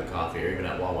going to grab the coffee or even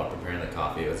at Wawa preparing the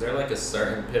coffee. Was there like a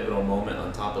certain pivotal moment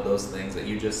on top of those things that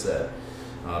you just said?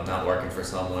 Not working for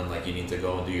someone, like you need to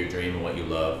go and do your dream and what you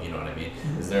love, you know what I mean?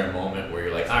 Mm-hmm. Is there a moment where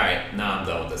you're like, all right, now I'm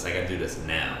done with this, I gotta do this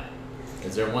now?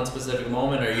 Is there one specific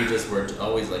moment or you just were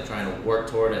always like trying to work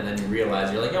toward it and then you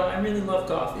realize you're like, oh, I really love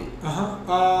coffee?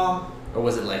 Or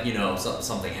was it like,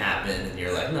 something happened and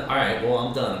you're like, no, all right, well,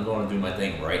 I'm done. I'm going to do my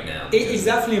thing right now. It's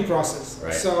definitely a process.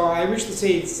 Right. So I wish to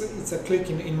say it's a click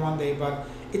in one day, but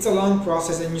it's a long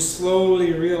process and you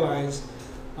slowly realize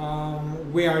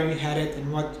where are you headed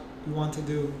and what you want to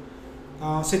do.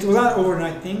 So it was not an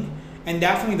overnight thing, and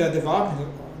definitely the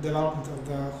development of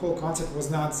the whole concept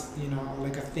was not,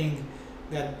 like a thing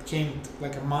that came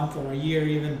like a month or a year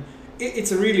even.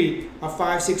 It's really a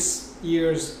 5-6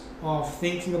 years of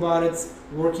thinking about it,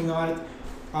 working on it.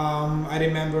 I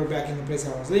remember back in the place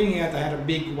I was living at, I had a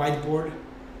big whiteboard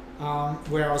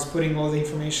where I was putting all the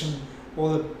information, all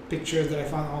the pictures that I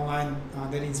found online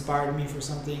that inspired me for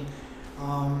something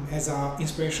as an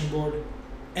inspiration board.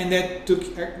 And that took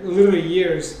literally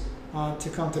years to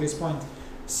come to this point.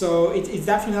 So it's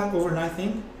definitely not an overnight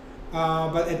thing,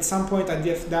 but at some point I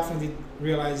definitely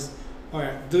realized, all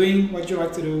right, doing what you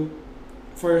like to do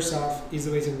for yourself is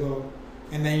the way to go.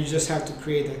 And then you just have to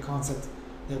create that concept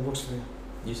that works for you.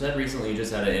 You said recently you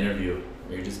just had an interview,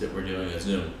 or we're doing a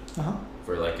Zoom for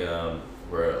we're like a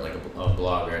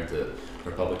blogger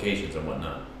for publications and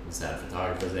whatnot. Just had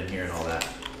photographers in here and all that.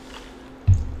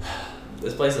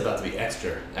 This place is about to be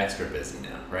extra busy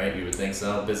now, right? You would think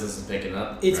so. Business is picking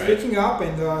up. It's right? picking up,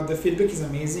 and the feedback is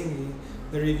amazing.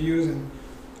 The reviews, and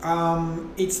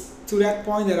it's to that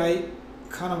point that I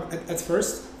kind of at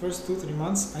first 2-3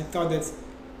 months I thought that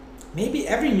maybe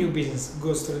every new business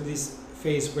goes through this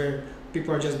phase where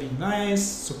people are just being nice,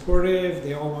 supportive,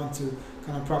 they all want to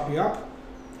kind of prop you up.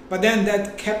 But then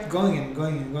that kept going and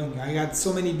going and going. I got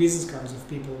so many business cards of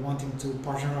people wanting to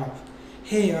partner up.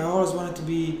 Hey, I always wanted to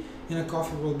be in a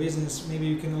coffee world business. Maybe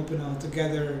you can open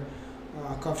together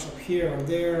a coffee shop here or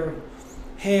there.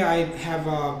 Hey, I have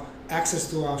access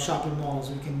to shopping malls.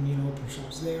 We can open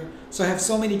shops there. So I have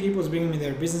so many people bringing me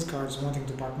their business cards wanting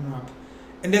to partner up.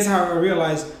 And that's how I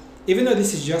realized, even though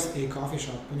this is just a coffee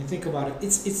shop, when you think about it,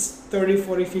 it's 30,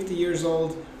 40, 50 years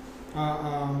old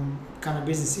kind of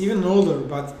business, even older,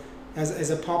 but as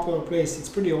a popular place, it's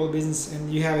pretty old business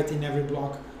and you have it in every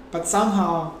block. But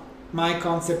somehow my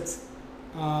concept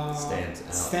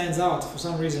stands out for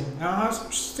some reason. And I'm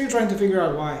still trying to figure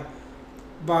out why.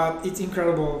 But it's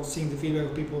incredible seeing the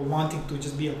feedback of people wanting to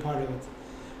just be a part of it.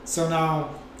 So now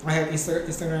I have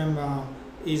Instagram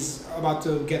is about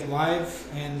to get live,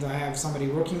 and I have somebody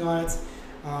working on it.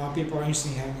 People are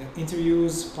interested in having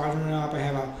interviews, partnering up. I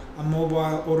have a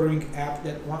mobile ordering app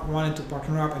that wanted to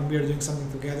partner up, and we are doing something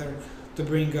together to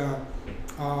bring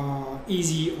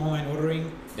easy online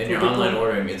ordering. And your online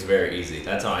ordering is very easy.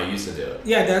 That's how I used to do it.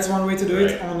 Yeah, that's one way to do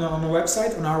it on the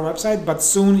website, on our website. But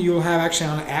soon you'll have actually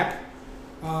on an app.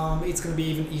 It's going to be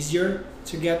even easier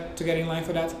to get in line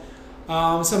for that.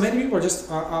 So many people are just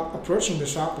approaching the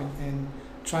shop and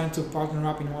trying to partner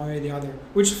up in one way or the other.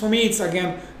 Which for me, it's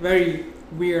again very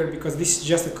weird because this is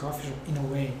just a coffee shop in a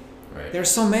way. Right. There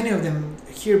are so many of them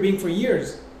here being for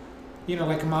years.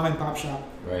 like a mom and pop shop,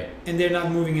 Right. and they're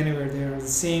not moving anywhere. They're the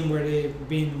same where they've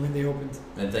been when they opened.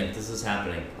 And think this is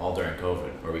happening all during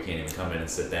COVID, where we can't even come in and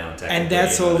sit down. And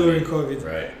that's all during COVID.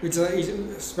 Right. It's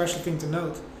a special thing to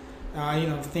note.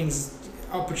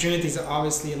 Opportunities are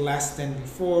obviously less than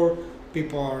before.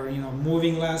 People are,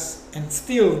 moving less, and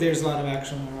still there's a lot of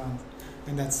action around,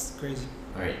 and that's crazy.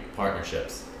 All right.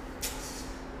 Partnerships.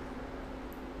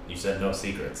 You said no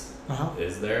secrets.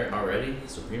 Is there already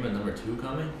Suprema number 2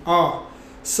 coming? Oh,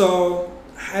 so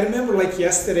I remember like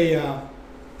yesterday.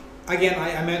 Again,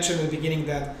 I mentioned at the beginning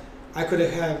that I could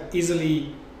have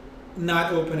easily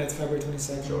not open at February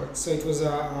 22nd. Sure. So it was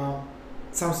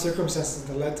some circumstances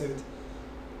that led to it.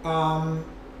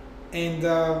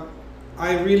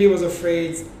 I really was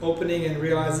afraid opening and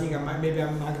realizing maybe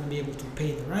I'm not going to be able to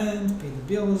pay the rent, pay the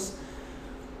bills.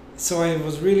 So I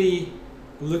was really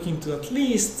looking to at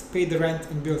least pay the rent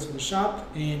and bills for the shop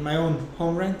and my own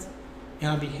home rent, and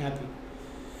I'll be happy.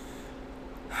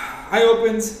 I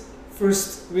opened.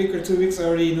 First week or 2 weeks, I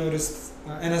already noticed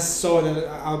and I saw that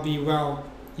I'll be well,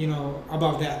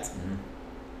 above that. Mm-hmm.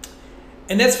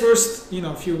 And that's first,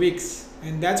 few weeks,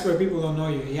 and that's where people don't know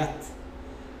you yet.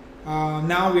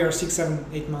 Now we are 6, 7,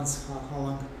 8 months. How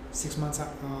long? 6 months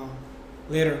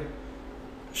later.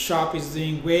 Shop is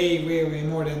doing way, way, way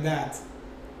more than that.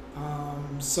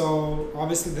 So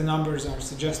obviously the numbers are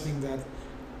suggesting that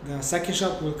the second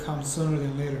shop will come sooner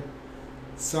than later.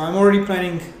 So I'm already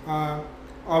planning.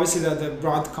 Obviously, the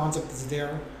broad concept is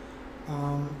there,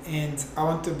 and I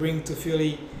want to bring to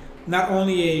Philly not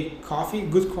only a coffee,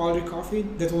 good quality coffee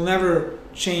that will never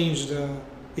change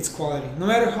its quality, no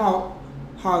matter how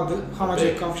much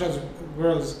the coffee shop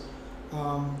grows.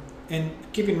 And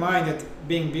keep in mind that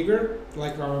being bigger,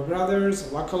 like our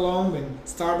brothers, La Colombe, and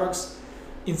Starbucks,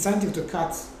 incentive to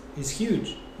cut is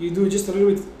huge. You do just a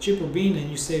little bit cheaper bean and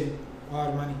you save a lot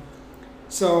of money.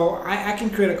 So I can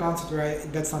create a concept where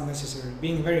that's not necessary.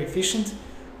 Being very efficient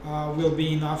will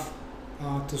be enough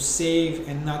to save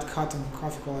and not cut on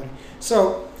coffee quality.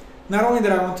 So not only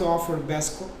that I want to offer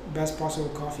best possible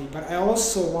coffee, but I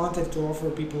also wanted to offer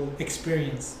people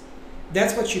experience.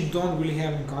 That's what you don't really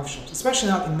have in coffee shops, especially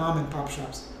not in mom and pop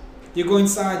shops. You go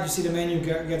inside, you see the menu,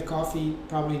 get coffee,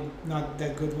 probably not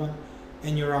that good one,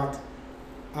 and you're out.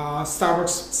 Starbucks,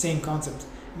 same concept.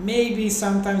 Maybe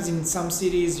sometimes in some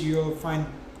cities you'll find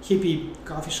hippie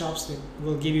coffee shops that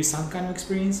will give you some kind of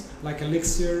experience, like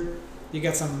Elixir. You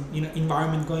get some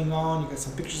environment going on, you got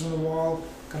some pictures on the wall,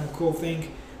 kind of cool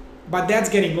thing. But that's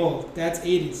getting old. That's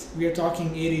 80s. We are talking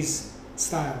 80s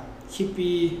style.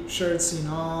 Hippie shirts,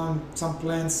 some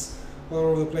plants all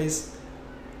over the place.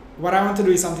 What I want to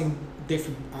do is something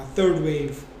different, a third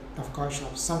wave of coffee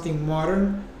shops, something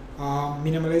modern,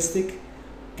 minimalistic,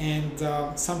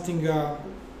 and something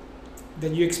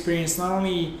that you experience not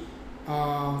only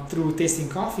through tasting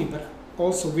coffee, but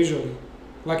also visually.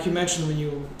 Like you mentioned when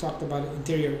you talked about the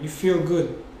interior, you feel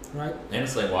good, right? And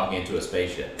it's like walking into a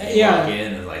spaceship. You Yeah. walk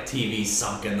in and like TVs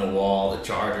sunk in the wall, the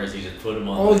chargers, you just put them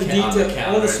on All the the counter.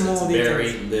 detail, all the small It's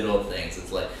very details. little things.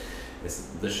 It's like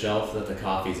the shelf that the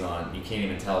coffee's on. You can't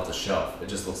even tell it's a shelf. It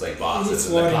just looks like boxes, It's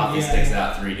and the floating, coffee yeah. sticks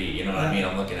out 3D. You know what I Yeah. mean?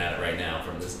 I'm looking at it right now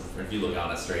from this. If you look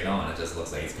on it straight on, it just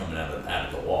looks like it's coming out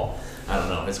of the wall. I don't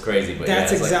know. It's crazy, but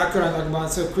That's yeah, it's exactly what I'm talking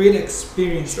about. So create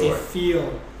experience, Sure. a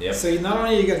feel. Yep. So not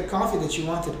only you get coffee that you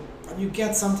wanted, but you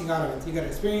get something out of it. You get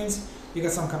experience, you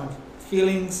get some kind of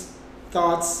feelings,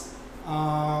 thoughts,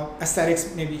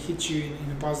 aesthetics maybe hit you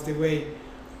in a positive way.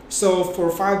 So for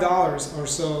 $5 or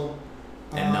so,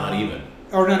 and not even.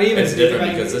 or not even. It's different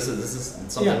depending- because this is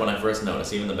something Yeah. when I first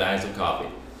noticed. Even the bags of coffee.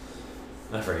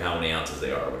 I forget how many ounces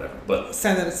they are or whatever, but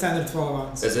standard 12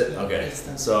 ounce. is it Yeah, okay? it's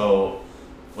standard. So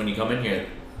when you come in here,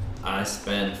 I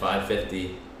spend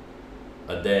 $5.50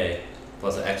 a day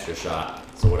plus an extra shot,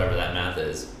 so whatever that math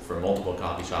is, for multiple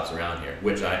coffee shops around here,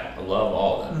 which I love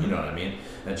all of them. You know what I mean?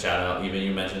 And shout out, even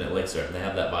you mentioned Elixir, they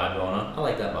have that vibe going on. I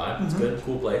like that vibe. It's Mhm. good,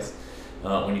 cool place.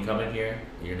 When you come in here,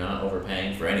 you're not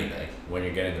overpaying for anything when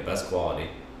you're getting the best quality.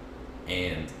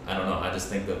 And I don't know, I just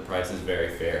think the price is very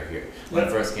fair here. When I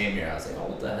Yeah. first came here, I was like, oh,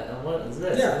 what the hell? What is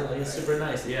this? Yeah. Like, it's super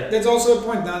nice. Yeah. That's also a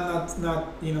point,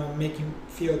 not making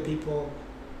feel people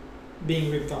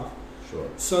being ripped off. Sure.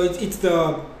 So it's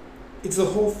the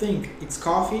whole thing. It's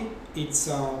coffee, it's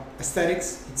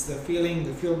aesthetics, it's the feeling,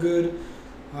 the feel good,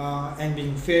 and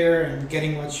being fair and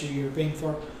getting what you're paying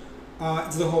for.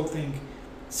 It's the whole thing.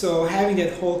 So having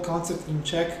that whole concept in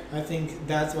check, I think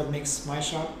that's what makes my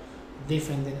shop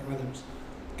different than others.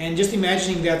 And just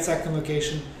imagining that second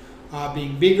location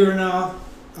being bigger now.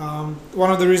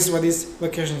 One of the reasons why this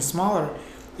location is smaller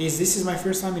is this is my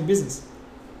first time in business.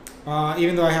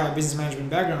 Even though I have a business management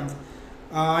background,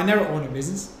 I never owned a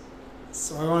business.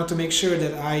 So I wanted to make sure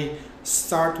that I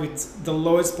start with the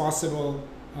lowest possible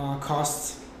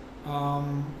cost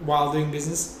while doing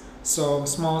business. So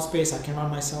small space, I can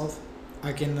run myself.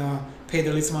 I can pay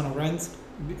the least amount of rent,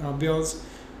 bills,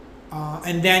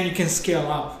 and then you can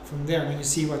scale up from there when you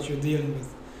see what you're dealing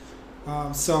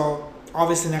with. So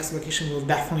obviously, next location will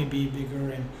definitely be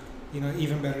bigger and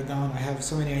even better down. I have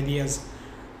so many ideas.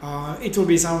 It will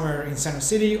be somewhere in Center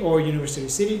City or University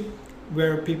City,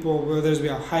 where there's be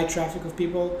a high traffic of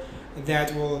people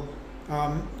that will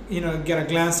get a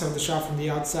glance of the shop from the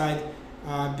outside,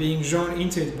 being drawn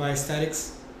into it by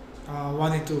aesthetics,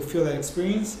 wanting to feel that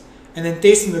experience, and then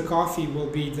tasting the coffee will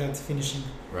be that finishing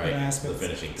aspect. The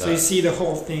finishing touch. So you see the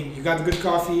whole thing. You got good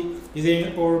coffee. You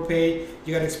didn't overpay.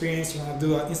 You got experience. You want to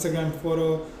do an Instagram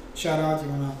photo shout out. You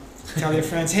want to tell your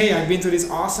friends, hey, I've been to this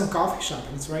awesome coffee shop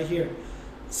and it's right here.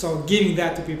 So giving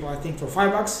that to people, I think for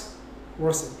 $5,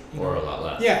 worth it. Or a lot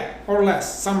less. Yeah, or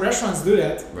less. Some restaurants do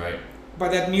that. Right.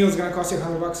 But that meal is gonna cost you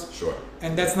 $100. Sure.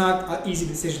 And that's not an easy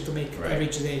decision to make Right. every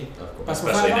day. Of course. But for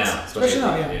Especially $5, now. especially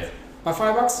now, yeah. But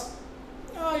 $5,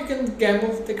 you can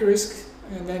gamble, take a risk,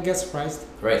 and then get surprised.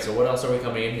 Right. So what else are we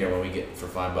coming in here when we get for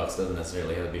 $5? Doesn't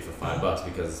necessarily have to be for $5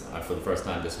 because I, for the first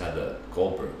time, just had the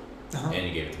cold brew, and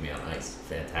you gave it to me on ice.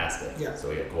 Fantastic. Yeah. So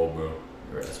we got cold brew,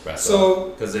 or espresso. So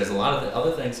because there's a lot of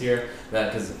other things here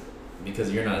that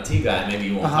because you're not a tea guy, maybe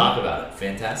you won't talk about it.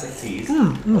 Fantastic teas.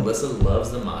 Alyssa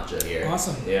loves the matcha here.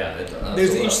 Awesome. Yeah.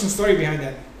 There's an interesting story behind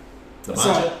that. The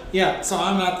matcha. So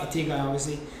I'm not a tea guy,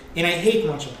 obviously, and I hate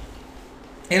matcha,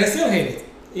 and I still hate it.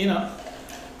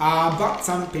 But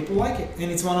some people like it,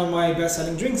 and it's one of my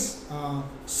best-selling drinks.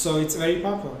 So it's very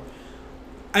popular.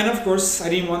 And of course, I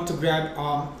didn't want to grab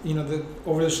the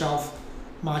over-the-shelf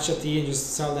matcha tea and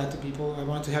just sell that to people. I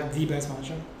wanted to have the best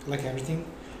matcha, like everything.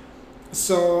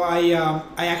 So I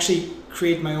actually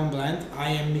create my own blend. I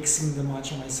am mixing the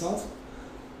matcha myself.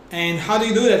 And how do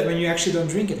you do that when you actually don't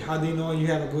drink it? How do you know you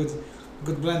have a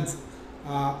good blend,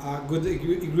 good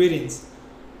ingredients?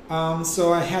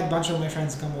 So I had a bunch of my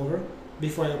friends come over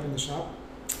before I opened the shop,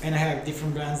 and I have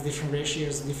different blends, different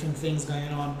ratios, different things going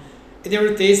on. They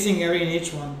were tasting every and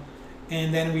each one,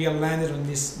 and then we landed on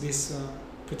this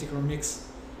particular mix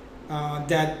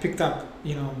that picked up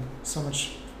so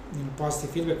much positive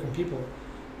feedback from people.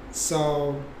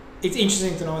 So it's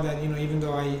interesting to know that even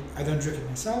though I don't drink it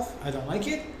myself, I don't like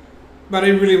it, but I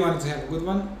really wanted to have a good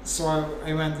one, so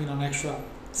I went an extra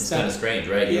It's step. kind of strange,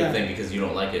 right? You Yeah. would think because you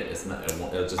don't like it,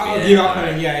 it'll just be I'll give up on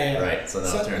right. it. Yeah. Right. So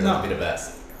now it turns out to be the best.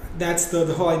 That's the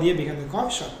whole idea behind the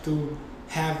coffee shop, to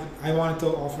have. I wanted to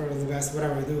offer the best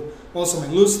whatever I do. Also my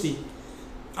loose tea.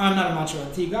 I'm not much of a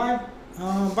tea guy,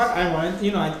 but I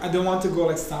wanted. I don't want to go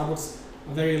like Starbucks,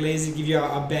 very lazy, give you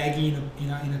a baggie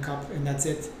in a cup and that's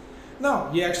it. No,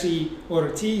 you actually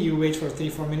order tea. You wait for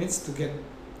 3-4 minutes to get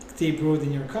tea brewed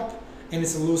in your cup, and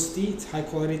it's a loose tea. It's high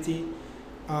quality tea.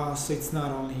 So it's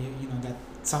not only that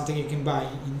something you can buy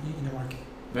in the market.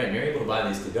 Right, and you're able to buy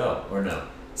these to go, or no?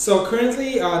 So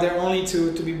currently they're only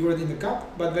to be brewed in the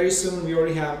cup, but very soon we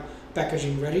already have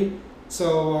packaging ready.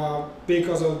 So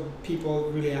because of people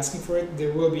really asking for it,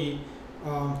 there will be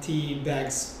tea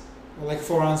bags, like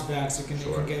 4-ounce bags. You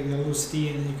can get a loose tea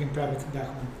and you can prep it back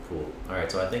home. Cool. All right,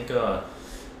 so I think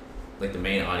like the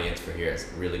main audience for here is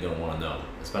really gonna want to know,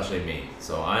 especially me.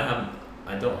 So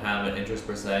I don't have an interest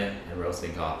per se in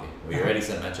roasting coffee. We already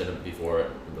mentioned it before.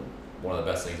 One of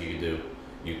the best things you can do,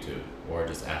 YouTube, or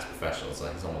just ask professionals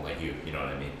like someone like you. You know what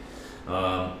I mean?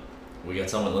 We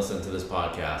got someone listening to this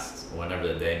podcast, whenever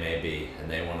the day may be, and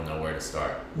they want to know where to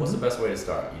start. What's the best way to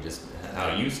start? You just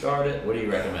how you started? What do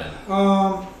you recommend?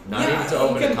 Not even to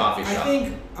open a coffee shop.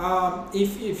 I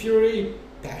think if you're really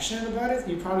passionate about it,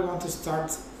 you probably want to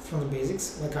start from the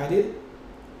basics, like I did,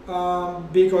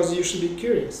 because you should be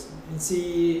curious and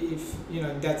see if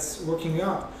that's working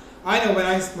out. I know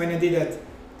when I did that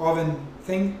oven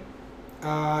thing,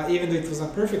 even though it was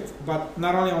not perfect, but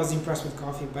not only I was impressed with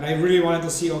coffee, but I really wanted to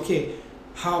see, okay,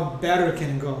 how better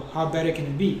can it go? How better can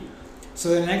it be? So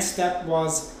the next step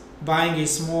was buying a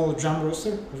small drum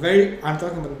roaster. I'm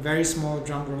talking about a very small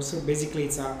drum roaster. Basically,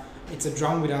 it's a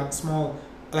drum with a small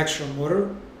electrical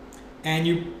motor, and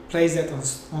you place that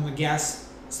on the gas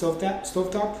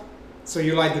stovetop. So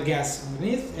you light the gas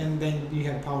underneath, and then you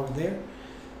have power there.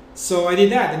 So I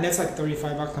did that, and that's like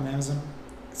 $35 on Amazon.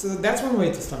 So that's one way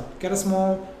to start. Get a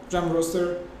small drum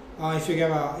roaster. If you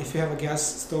have a gas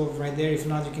stove right there. If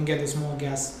not, you can get the small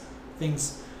gas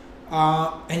things,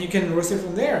 and you can roast it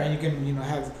from there. And you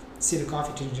can see the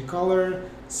coffee change the color.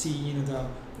 See the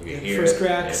first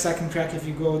crack, second crack if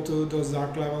you go to those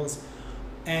dark levels,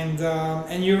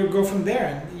 and you go from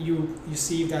there. And you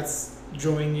see if that's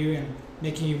drawing you, and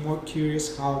making you more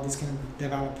curious how this can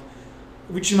develop.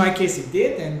 Which in my case it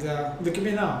did, and look at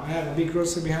me now. I have a big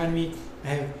roaster behind me. I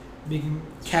have big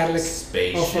Cadillac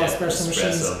spaceship espresso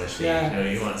machines. machine. Yeah. You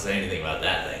know, you want to say anything about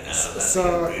that thing? That's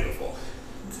So- beautiful.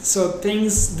 So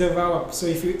things develop. So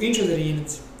if you're interested in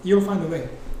it, you'll find a way.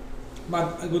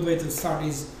 But a good way to start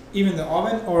is even the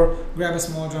oven or grab a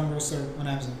small drum roaster on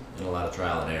Amazon. And a lot of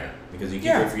trial and error because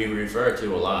Yeah. you refer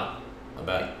to a lot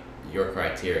about your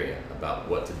criteria about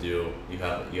what to do. You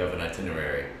have an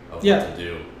itinerary of Yeah. what to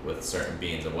do with certain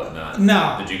beans and whatnot.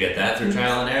 No, Did you get that through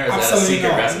trial and error? Is that a absolutely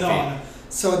secret no, recipe? no.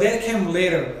 So that came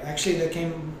later. Actually, that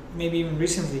came maybe even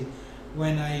recently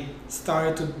when I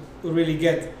started to really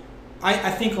get.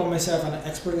 I think of myself an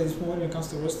expert at this point when it comes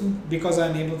to roasting because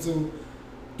I'm able to,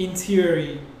 in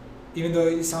theory, even though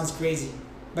it sounds crazy,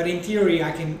 but in theory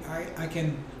I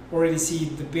can already see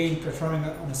the bean performing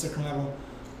on a certain level,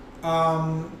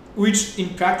 which in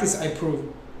practice I prove,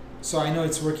 so I know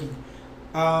it's working.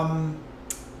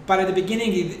 But at the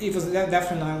beginning it was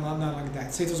definitely not like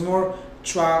that. So it was more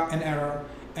trial and error,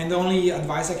 and the only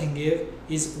advice I can give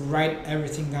is write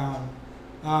everything down.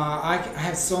 I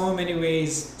have so many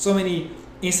ways, so many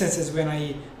instances when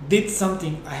I did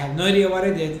something, I have no idea what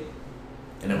I did,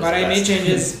 And it was but the I made best.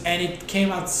 changes and it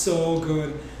came out so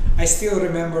good. I still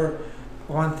remember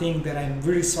one thing that I'm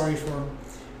really sorry for.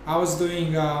 I was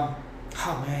doing, I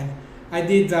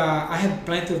had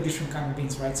plenty of different kind of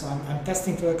beans, right? So I'm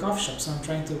testing for the coffee shop. So I'm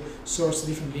trying to source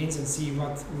different beans and see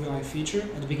what will I feature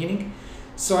at the beginning.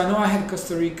 So I know I had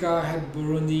Costa Rica, I had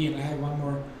Burundi, and I had one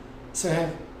more. So I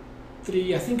have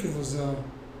three, I think it was,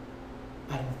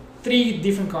 three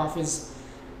different coffees.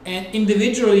 And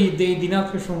individually, they did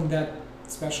not perform that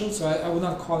special, so I would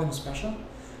not call them special.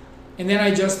 And then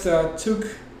I just took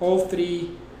all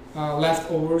three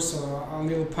leftovers, so a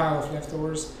little pile of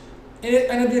leftovers,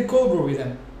 and I did cold brew with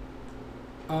them.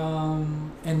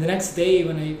 And the next day,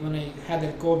 when I had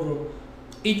that cold brew,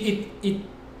 it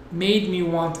made me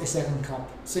want a second cup.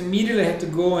 So immediately I had to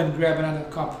go and grab another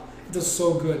cup. It was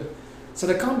so good. So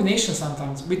the combination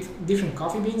sometimes with different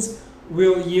coffee beans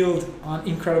will yield an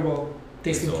incredible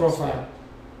tasting Results, profile.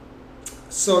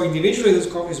 So individually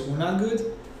those coffees were not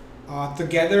good.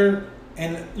 Together,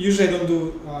 and usually I don't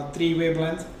do three-way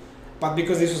blend, but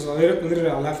because this was literally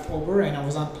a leftover and I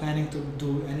was not planning to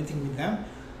do anything with them,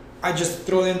 I just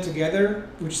throw them together,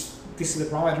 which this is the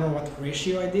problem, I don't know what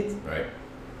ratio I did. Right.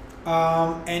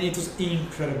 And it was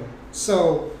incredible.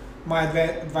 So my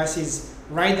advice is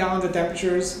write down the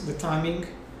temperatures, the timing,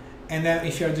 and then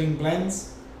if you're doing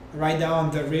blends, write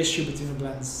down the ratio between the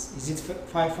blends. Is it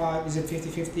 5-5? Is it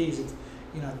 50-50? Is it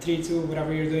 3-2?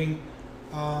 Whatever you're doing,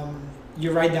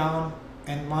 you write down,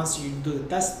 and once you do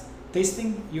the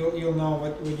tasting, you'll know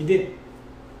what you did.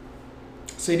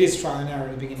 So it is trial and error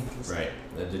at the beginning. Right.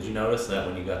 Did you notice that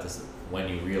when you got this, when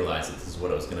you realized that this is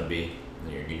what it was going to be,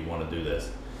 and you want to do this,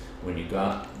 when you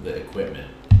got the equipment,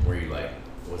 were you like,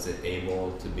 was it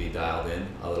able to be dialed in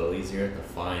a little easier, the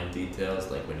fine details,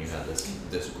 like when you had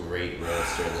this great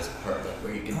roaster, this part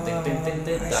where you can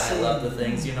dial up the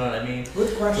things, you know what I mean?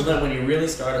 Good question. So then when you really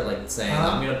started like saying,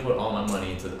 I'm gonna put all my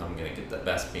money into, I'm gonna get the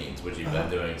best beans, which you've been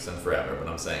doing since forever, but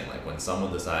I'm saying like when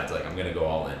someone decides like I'm gonna go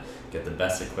all in, get the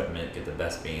best equipment, get the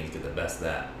best beans, get the best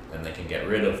that, and they can get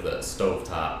rid of the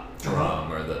stovetop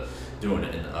drum or the doing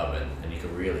it in the oven, and you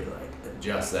can really like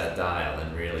adjust that dial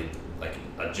and really like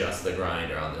adjust the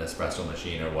grinder on the espresso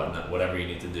machine or whatnot, whatever you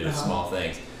need to do, small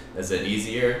things. Is it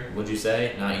easier, would you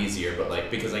say? Not easier, but like,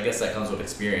 because I guess that comes with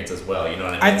experience as well, you know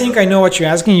what I mean? I think I know what you're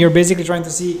asking. You're basically trying to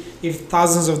see if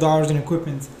thousands of dollars in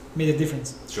equipment made a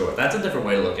difference. Sure, that's a different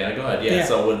way to look at it. Go ahead. Yeah.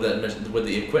 So would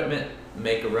the equipment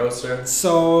make a roaster?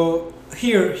 So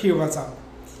here what's up.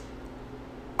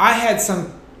 I had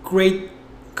some great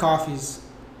coffees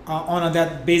on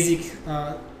that basic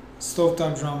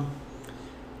stovetop drum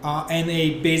and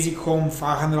a basic home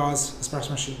 $500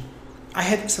 espresso machine. I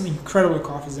had some incredible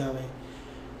coffees that way,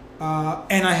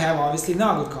 and I have obviously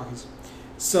not good coffees.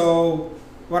 So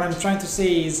what I'm trying to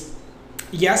say is,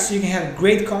 yes, you can have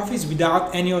great coffees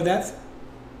without any of that,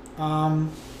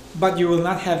 but you will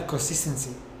not have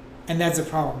consistency, and that's the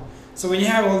problem. So when you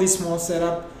have all this small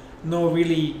setup, no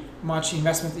really much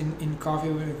investment in coffee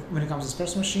when it comes to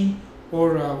espresso machine,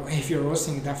 or if you're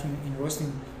roasting, definitely in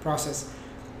roasting process.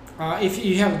 If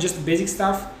you have just basic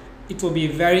stuff, it will be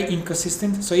very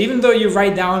inconsistent. So even though you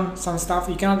write down some stuff,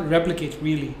 you cannot replicate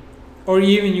really, or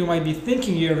even you might be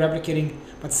thinking you're replicating,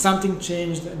 but something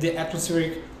changed, the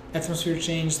atmosphere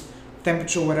changed,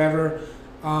 temperature, whatever,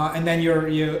 and then your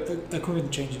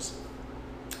equipment changes.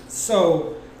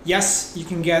 So yes, you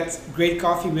can get great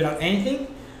coffee without anything,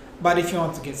 but if you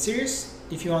want to get serious,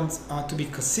 if you want to be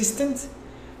consistent,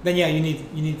 then yeah, you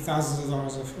need thousands of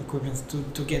dollars of equipment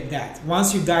to get that.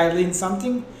 Once you dial in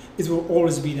something, it will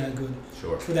always be that good.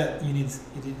 Sure. For that, you need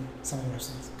some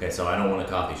investments. Okay, so I don't want a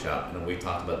coffee shop, and we've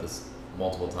talked about this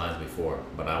multiple times before,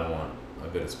 but I want a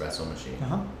good espresso machine.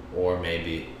 Uh-huh. Or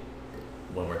maybe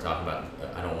when we're talking about,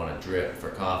 I don't want a drip for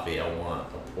coffee, I want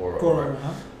a pour Pour over.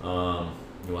 over, huh?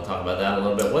 You want to talk about that a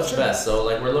little bit? What's Sure. best? So,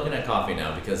 like, we're looking at coffee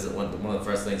now because one of the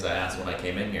first things I asked when I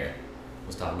came in here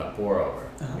was talking about pour over.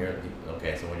 Uh-huh.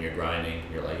 Okay, so when you're grinding,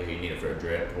 you're like, if you need it for a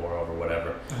drip, pour over, whatever.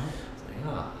 Uh-huh. It's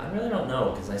like, I really don't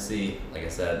know because I see, like I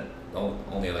said, the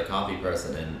only other coffee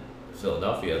person in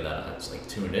Philadelphia that I was like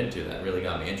tuned into that really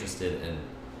got me interested in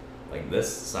like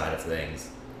this side of things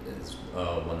is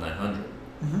 1900.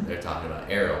 Mhm. They're talking about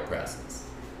AeroPresses,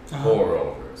 Uh-huh. pour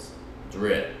overs,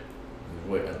 drip.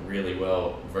 Really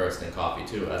well versed in coffee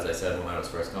too, as I said when I was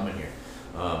first coming here.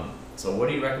 So what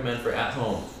do you recommend for at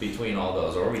home between all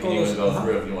those, or we can even go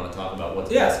through if you want to talk about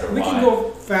what's best or why. We can go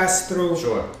fast through.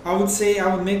 Sure. I would say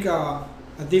I would make a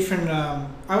different.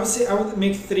 I would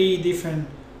make 3 different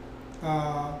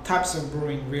types of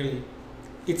brewing. Really,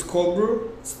 it's cold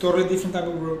brew. It's totally different type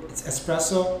of brew. It's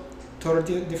espresso,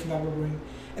 totally different type of brewing.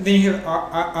 And then you have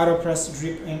AeroPress,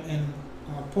 drip, and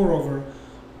pour over,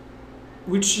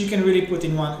 which you can really put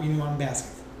in one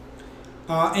basket.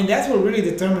 And that will really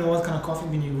determine what kind of coffee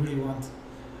bean you really want.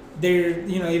 There,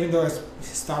 even though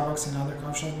Starbucks and other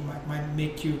coffee shops might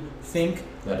make you think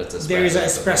That it's espresso. there is an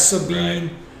espresso bean.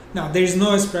 Right. No, there is no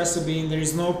espresso bean. There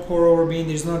is no pour over bean.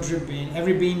 There is no drip bean.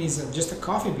 Every bean is just a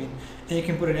coffee bean, and you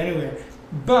can put it anywhere.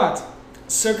 But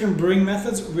certain brewing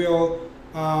methods will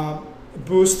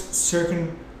boost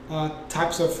certain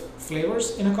types of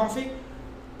flavors in a coffee.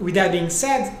 With that being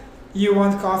said, you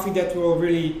want coffee that will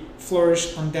really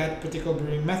flourish on that particular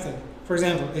brewing method. For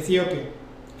example, Ethiopia.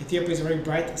 Ethiopia is very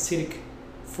bright, acidic,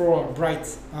 floral, bright,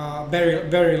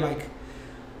 berry-like.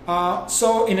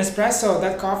 So in espresso,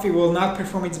 that coffee will not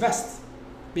perform its best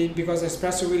because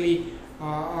espresso really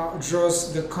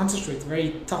draws the concentrate, very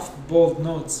tough, bold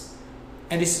notes.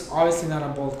 And this is obviously not a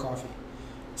bold coffee.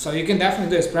 So you can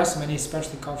definitely do espresso, many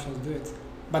specialty coffee shops do it.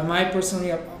 But my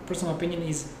personal opinion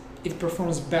is it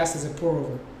performs best as a pour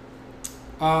over.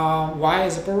 Why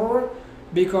as a pour over?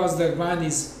 Because the grind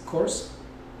is coarse,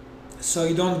 so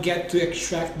you don't get to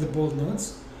extract the bold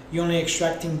notes. You're only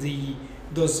extracting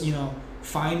those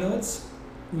fine notes,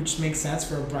 which makes sense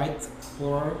for a bright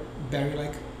floral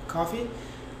berry-like coffee.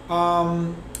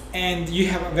 And you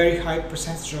have a very high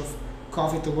percentage of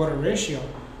coffee to water ratio,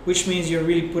 which means you're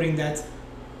really putting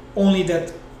only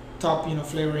that top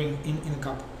flavoring in a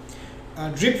cup.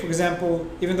 Drip, for example,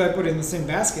 even though I put it in the same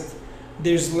basket,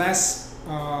 there's less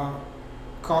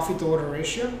coffee to water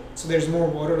ratio, so there's more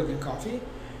water than coffee.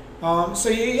 So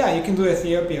you can do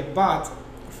Ethiopia, but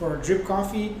for drip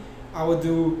coffee, I would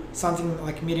do something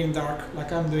like medium dark,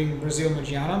 like I'm doing Brazil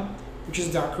Magiana, which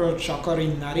is darker,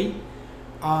 chocolatey, nutty,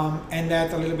 and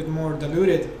that a little bit more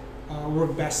diluted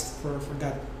work best for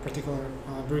that particular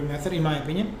brewing method, in my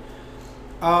opinion.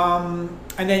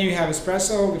 And then you have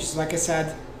espresso, which is, like I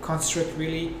said, concentrate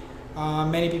really.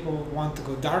 Many people want to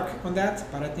go dark on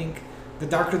that, but I think the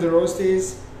darker the roast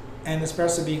is, and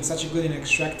espresso being such a good in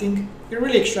extracting, you're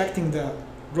really extracting the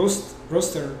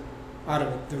roaster out of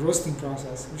it, the roasting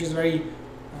process, which is very.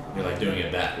 You're like doing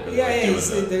it backwards. Yeah, like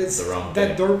the wrong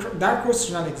that thing. dark roast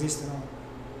should not exist at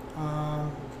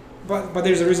all. But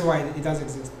there's a reason why it does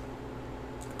exist.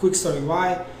 Quick story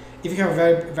why. If you have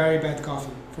very very bad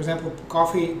coffee, for example,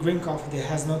 green coffee that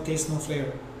has no taste, no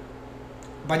flavor,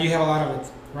 but you have a lot of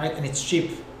it, right, and it's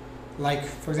cheap, like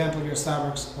for example your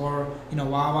Starbucks or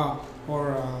Wawa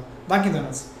or Dunkin'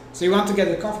 Donuts. So you want to get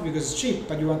the coffee because it's cheap,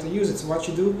 but you want to use it. So what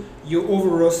you do, you over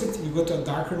roast it. You go to a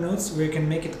darker notes where you can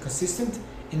make it consistent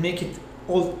and make it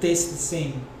all taste the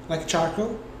same, like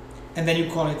charcoal, and then you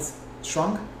call it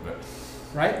strong,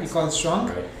 right? You call it strong,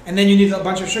 Right. and then you need a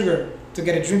bunch of sugar to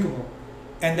get it drinkable,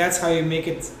 and that's how you make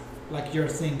it like your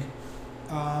thing.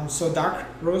 So dark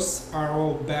roasts are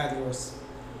all bad roasts,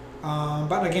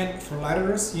 but again, for lighter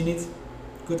roasts, you need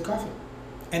good coffee,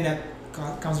 and that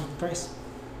comes with the price.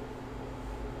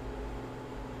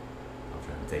 I'm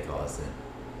trying to take all this in.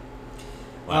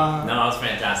 Wow, no, it's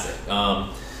fantastic.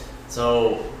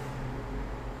 So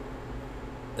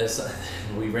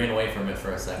we ran away from it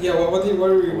for a second. Yeah, what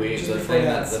were you just the before thing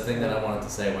that? the thing that I wanted to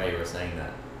say while you were saying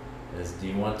that is, do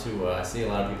you want to? I see a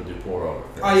lot of people do pour over.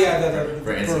 For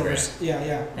Instagram. pour-overs.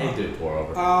 Yeah. How do you do pour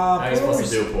over? How are you supposed to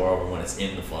do a pour over when it's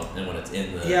in the fun and when it's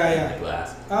in the, in the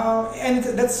glass? And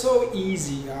that's so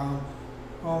easy.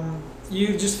 You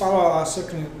just follow a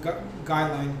certain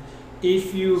guideline.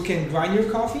 If you can grind your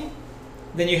coffee,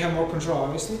 then you have more control,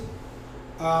 obviously.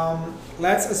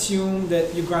 Let's assume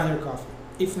that you grind your coffee.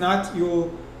 If not,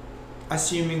 you'll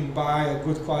assuming buy a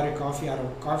good quality coffee at a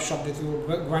coffee shop that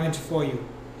will grind it for you.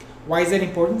 Why is that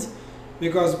important?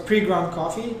 Because pre-ground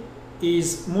coffee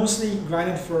is mostly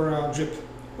grinded for drip,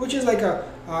 which is like a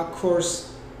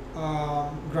coarse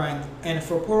grind. And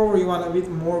for pour over, you want a bit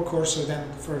more coarser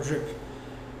than for a drip.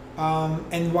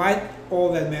 And why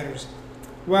all that matters?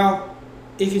 Well,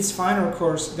 if it's fine or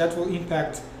coarse, that will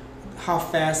impact how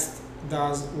fast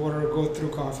does water go through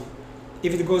coffee.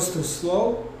 If it goes too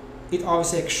slow, it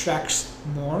obviously extracts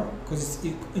more because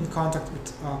it's in contact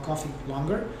with coffee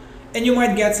longer, and you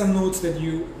might get some notes that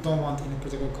you don't want in a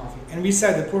particular coffee. And we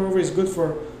said the pour over is good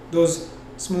for those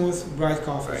smooth, bright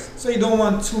coffees. Right. So you don't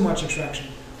want too much extraction.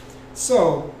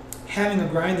 So having a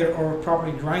grinder or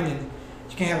properly grinded,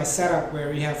 you can have a setup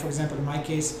where you have, for example, in my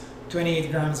case,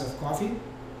 28 grams of coffee,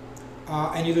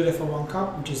 and you do that for 1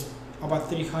 cup, which is about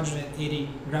 380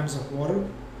 grams of water.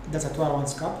 That's a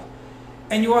 12-ounce cup.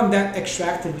 And you want that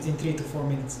extracted within 3 to 4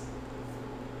 minutes.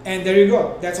 And there you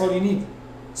go. That's all you need.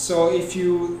 So if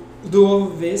you do all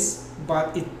of this,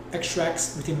 but it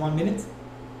extracts within 1 minute,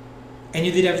 and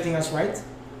you did everything else right,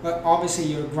 but obviously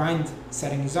your grind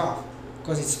setting is off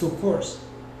because it's too coarse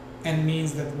and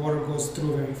means that water goes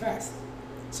through very fast.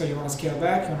 So you want to scale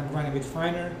back, you want to grind a bit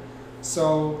finer.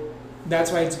 So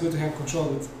that's why it's good to have control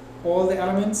with all the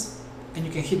elements, and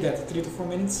you can hit that 3 to 4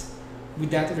 minutes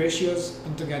with that ratios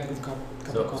and to get a good cup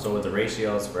of coffee. So with the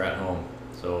ratios for at home,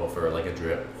 so for like a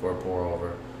drip, for a pour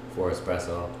over, for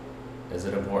espresso, is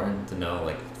it important to know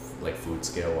like food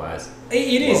scale wise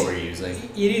It is. what we're using?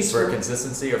 It is For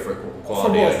consistency or for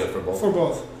quality? for both. For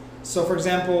both. So for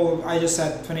example, I just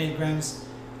said 28 grams.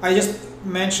 I just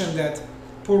mentioned that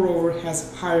pour over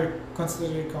has higher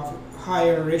concentrated coffee,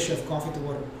 higher ratio of coffee to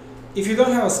water. If you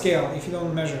don't have a scale, if you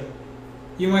don't measure,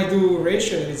 you might do a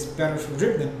ratio that is better for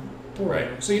drip than pour over.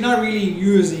 Right. So you're not really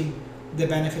using the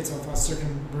benefits of a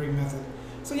certain brewing method.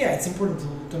 So yeah, it's important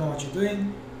to know what you're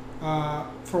doing.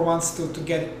 For once to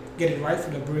get it right for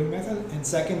the brewing method, and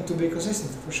second to be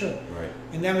consistent for sure. Right.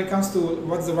 And then when it comes to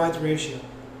what's the right ratio,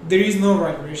 there is no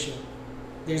right ratio.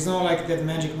 There's no like that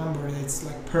magic number that's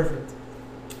like perfect.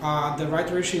 The right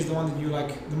ratio is the one that you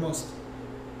like the most,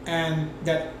 and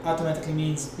that automatically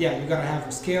means you gotta have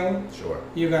a scale. Sure.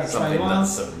 You gotta try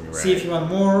once, see if you want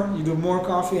more. You do more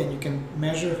coffee, and you can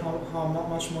measure how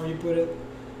much more you put it,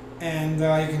 and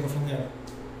you can go from there.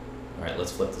 All right,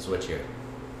 let's flip the switch here.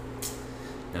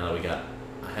 Now that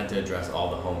I had to address all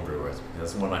the home brewers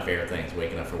because it's one of my favorite things.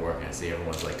 Waking up for work and I see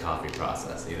everyone's like coffee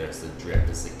process. Either it's a drip,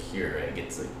 it's a Keurig,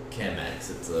 it's a Chemex,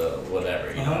 it's a whatever.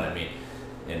 You know what I mean?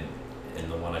 And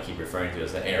the one I keep referring to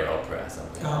is the AeroPress. I'm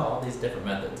like, all these different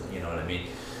methods. You know what I mean?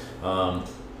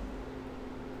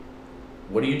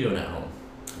 What are you doing at home?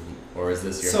 Or is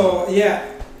this your home?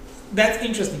 That's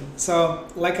interesting. So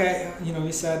like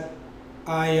we said,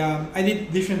 I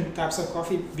did different types of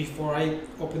coffee before I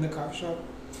opened the coffee shop.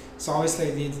 So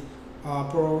obviously I did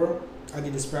pour over, I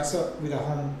did espresso with a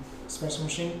home espresso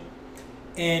machine,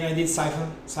 and I did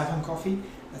siphon coffee.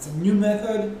 That's a new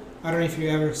method. I don't know if you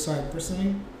ever saw it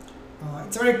personally.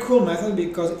 It's a very cool method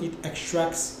because it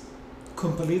extracts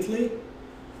completely,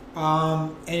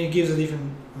 and it gives a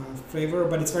different flavor,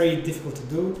 but it's very difficult to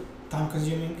do, time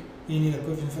consuming. You need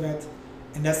equipment for that,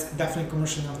 and that's definitely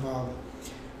commercially not viable.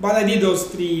 But I did those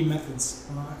 3 methods,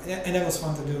 and that was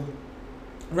fun to do.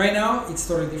 Right now, it's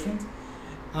totally different.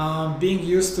 Being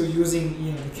used to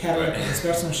using the Cadillac and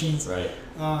espresso machines,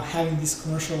 having these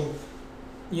commercial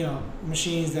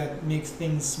machines that make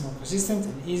things more consistent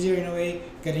and easier in a way,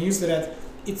 getting used to that,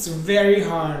 it's very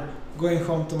hard going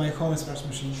home to my home espresso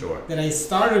machine that I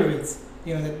started with,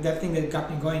 that thing that got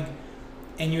me going,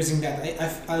 and using that.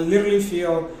 I literally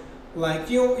feel like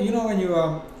when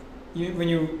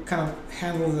you kind of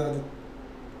handle the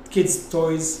kids'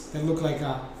 toys that look like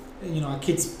a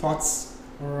kid's pots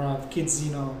or a kid's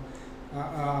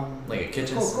like a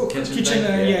kitchen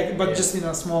but just in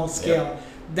a small scale.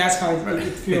 That's how it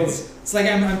feels. It's like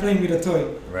I'm playing with a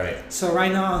toy. Right. So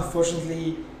right now,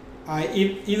 unfortunately, I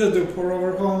either do pour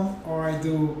over home or I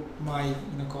do my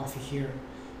coffee here.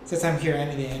 Since I'm here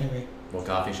any day anyway. What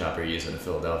coffee shop are you using in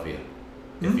Philadelphia?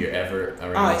 If you're ever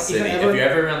around the city, if you're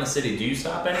ever around the city, do you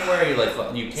stop anywhere? Or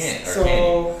you can't.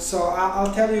 Or So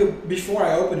I'll tell you, before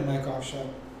I opened my coffee shop,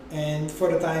 and for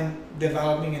the time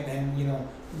developing and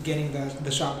getting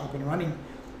the shop up and running,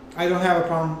 I don't have a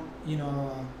problem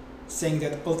saying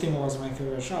that Ultimo was my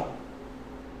favorite shop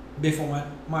before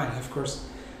mine, of course.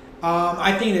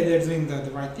 I think that they're doing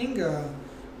the right thing.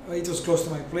 It was close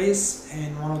to my place,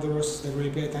 and one of the roasters that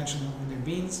really pay attention on their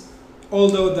beans.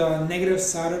 Although the negative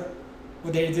side of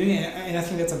what they're doing, and I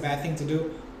think that's a bad thing to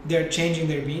do, they're changing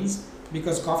their beans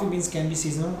because coffee beans can be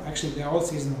seasonal. Actually, they're all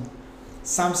seasonal.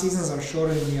 Some seasons are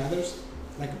shorter than the others,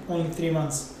 like only 3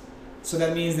 months. So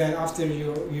that means that after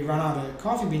you run out of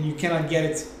coffee bean, you cannot get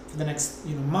it for the next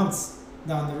months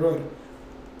down the road,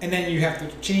 and then you have to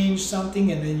change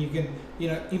something, and then you can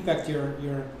impact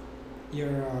your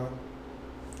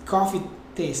coffee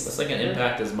taste. It's like an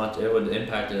impact as much. It would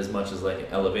impact it as much as like an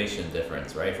elevation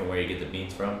difference, right, from where you get the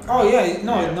beans from. Oh yeah,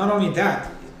 no, yeah. Not only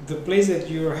that, the place that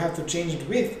you have to change it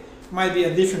with might be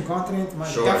a different continent.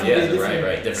 Might definitely be different.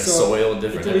 Right, different soil,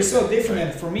 different. It will be so different,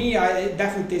 and for me, it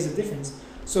definitely tastes a difference.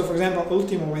 So, for example,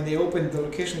 Ultimo, when they opened the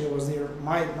location that was near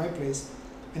my place,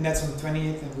 and that's on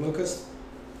 20th and Locust,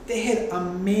 they had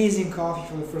amazing coffee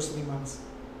for the first 3 months,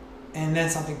 and then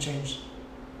something changed.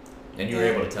 And you were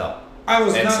able to tell. I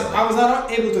was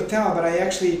not able to tell, but I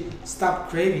actually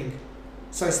stopped craving,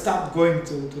 so I stopped going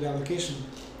to that location.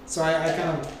 So I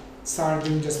kind of started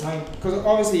doing just mine, because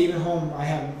obviously even home I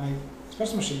have my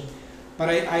espresso machine, but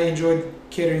I enjoyed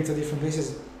catering to different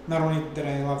places. Not only that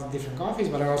I love different coffees,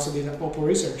 but I also did Oppo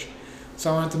research.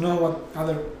 So I wanted to know what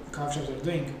other coffee shops are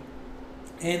doing.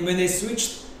 And when they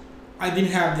switched, I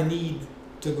didn't have the need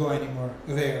to go anymore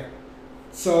there.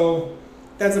 So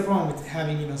that's the problem with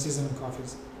having seasonal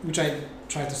coffees, which I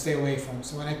try to stay away from.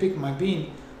 So when I pick my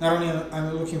bean, not only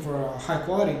I'm looking for a high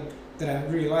quality that I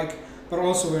really like, but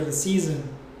also where the season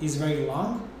is very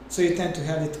long, so you tend to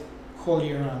have it whole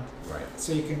year round. Right.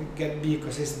 So you can be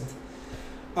consistent.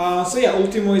 So yeah,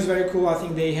 Ultimo is very cool. I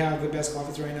think they have the best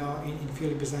coffees right now in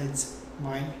Philly besides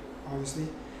mine, obviously.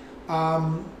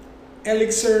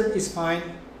 Elixir is fine.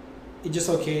 It's just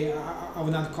okay. I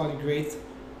would not call it great,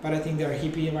 but I think they're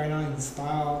hippie right now in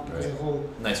style. Right. The whole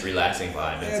nice relaxing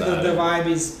vibe inside. The vibe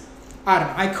is, I don't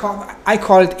know, I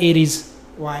call it 80s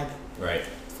vibe. Right.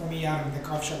 For me, the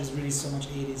coffee shop is really so much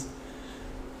 80s.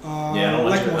 Yeah,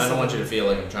 I don't want you to feel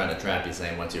like I'm trying to trap you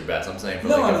saying what's your best. I'm saying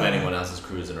if anyone else is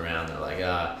cruising around, they're like,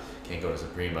 can't go to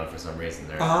Suprema for some reason.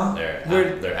 Their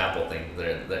Apple thing,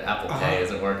 their Apple Pay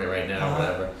isn't working right now, or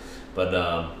whatever. But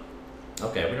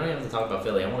okay, we don't even have to talk about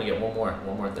Philly. I want to get one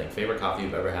more thing. Favorite coffee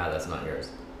you've ever had that's not yours?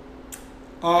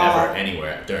 Ever,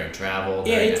 anywhere, during travel?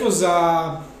 Yeah, it was,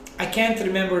 I can't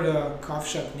remember the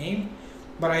coffee shop name,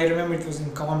 but I remember it was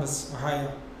in Columbus,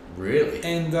 Ohio. Really?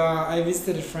 And I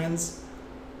visited friends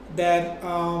that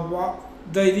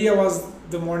the idea was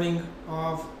the morning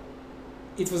of,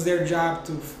 it was their job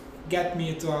to get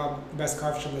me to a best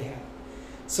coffee shop they had.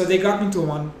 So they got me to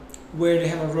one where they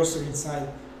have a roaster inside.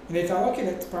 And they thought, okay,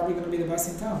 that's probably going to be the best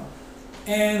in town.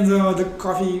 And the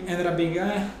coffee ended up being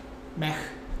meh,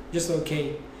 just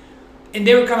okay. And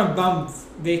they were kind of bummed.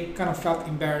 They kind of felt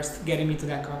embarrassed getting me to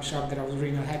that coffee shop that I was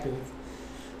really not happy with.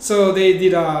 So they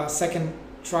did a second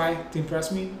try to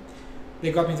impress me.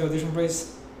 They got me to a different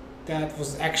place that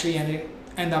was actually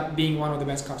end up being one of the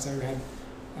best coffees I ever had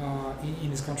in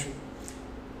this country.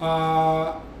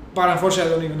 But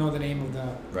unfortunately, I don't even know the name of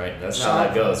the Right, that's shop. how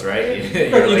that goes, right?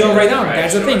 But you don't write down. Right,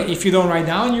 that's the thing. If you don't write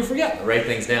down, you forget. Write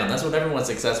things down. That's what everyone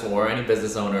successful or any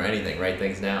business owner or anything. Write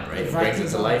things down, right? It brings it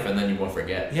to life, and then you won't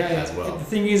forget as well. The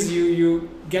thing is, you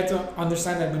get to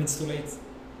understand that when it's too late.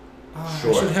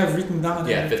 Sure. I should have written down.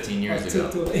 15 years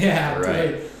ago. Too right. Too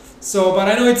late. So, but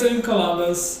I know it's in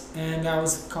Columbus, and I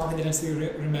was confident and still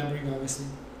remembering, obviously.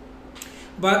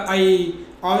 But I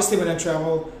obviously, when I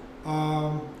travel,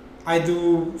 I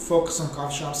do focus on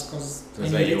coffee shops because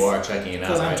you are checking it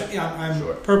out. Because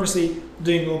I'm purposely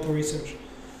doing local research,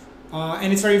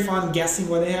 and it's very fun guessing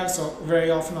what they have. So very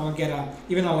often I'll get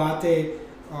even a latte,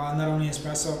 not only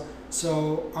espresso.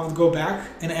 So I would go back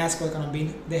and ask what kind of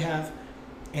bean they have,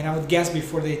 and I would guess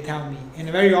before they tell me. And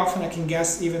very often I can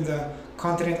guess even the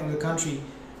continent or the country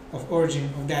of origin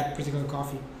of that particular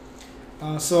coffee.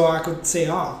 So I could say,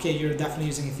 okay, you're definitely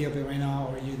using Ethiopia right now,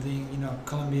 or you're doing,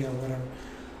 Colombia or whatever.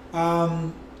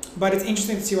 But it's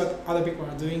interesting to see what other people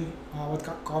are doing, what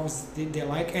coffees they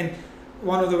like, and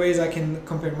one of the ways I can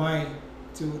compare mine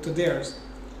to theirs.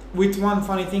 With one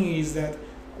funny thing is that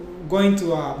going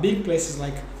to big places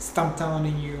like Stumptown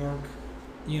in New York,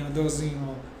 those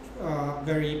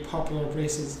very popular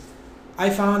places, I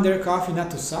found their coffee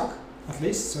not to suck, at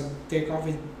least, so their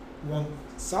coffee won't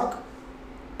suck.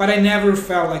 But I never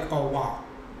felt like, oh wow,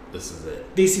 this is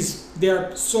it. They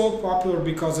are so popular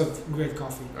because of great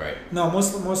coffee. Right. No,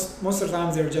 most of the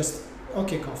times they're just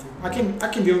okay coffee. I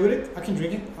can deal with it. I can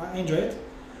drink it. I enjoy it,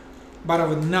 but I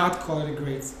would not call it a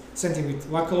great. Same thing with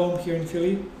La Colombe here in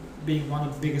Philly, being one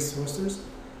of the biggest roasters.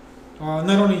 Not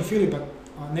only in Philly, but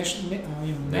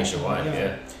nationwide.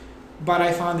 Yeah. But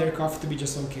I found their coffee to be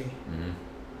just okay.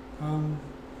 Mm-hmm.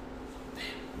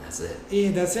 That's it.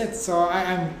 Yeah, that's it. So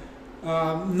I'm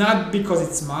not because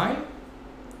it's mine,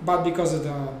 but because of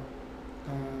the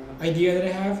idea that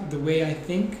I have, the way I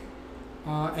think,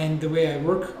 and the way I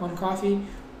work on coffee,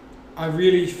 I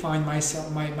really find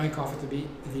my coffee to be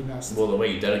the best. Well, the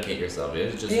way you dedicate yourself,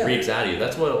 it just reaps out of you.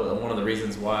 That's one of the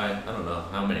reasons why, I don't know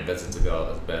how many visits ago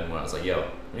it's been when I was like, yo,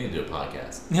 we need to do a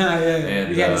podcast. Yeah. And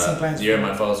we had some plans. you're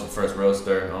my first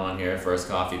roaster on here, first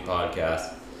coffee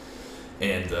podcast.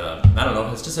 And I don't know,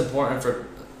 it's just important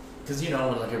because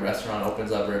when like a restaurant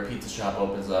opens up or a pizza shop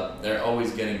opens up, they're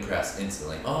always getting pressed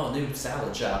instantly. Oh, new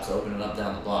salad shops opening up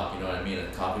down the block, you know what I mean?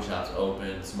 And coffee shops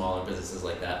open, smaller businesses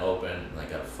like that open, and I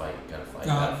gotta fight.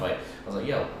 I was like,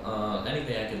 yo,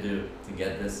 anything I could do to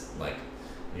get this, like,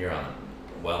 you're on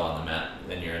the map,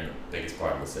 then you're in the biggest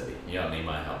part of the city. You don't need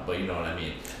my help, but you know what I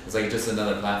mean? It's like just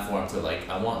another platform to, like,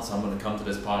 I want someone to come to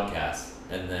this podcast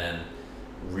and then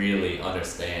really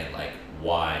understand, like,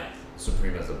 why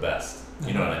Suprema's the best.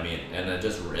 You know what I mean? And it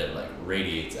just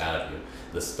radiates out of you.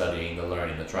 The studying, the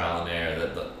learning, the trial and error,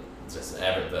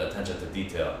 the attention to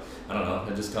detail. I don't know.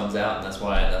 It just comes out, and that's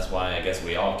why I guess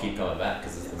we all keep coming back,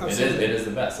 because it is the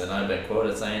best. And I've been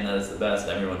quoted saying that it's the best.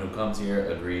 Everyone who comes here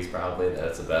agrees probably that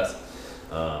it's the best.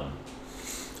 I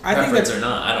think preference or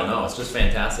not, I don't know. It's just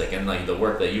fantastic, and like the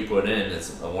work that you put in is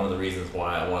one of the reasons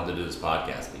why I wanted to do this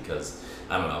podcast, because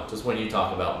I don't know, just when you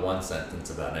talk about one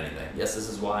sentence about anything, yes, this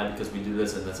is why, because we do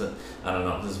this and that's it. I don't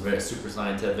know, this is very super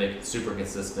scientific, super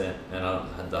consistent, and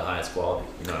the highest quality.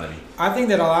 You know what I mean? I think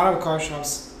that a lot of coffee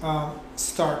shops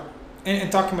start, and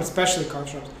talking about especially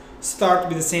coffee shops, start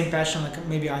with the same passion like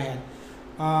maybe I had,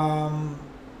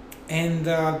 and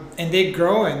they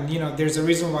grow, and there's a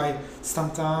reason why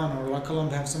Stumptown or La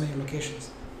Colombe have so many locations.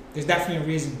 There's definitely a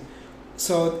reason.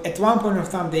 So at one point of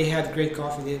time, they had great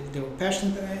coffee. They were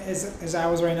passionate as I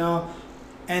was right now.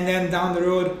 And then down the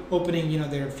road, opening,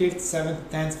 their 5th, 7th,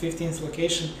 10th, 15th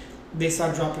location, they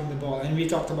start dropping the ball. And we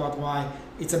talked about why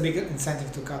it's a big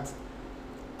incentive to cut.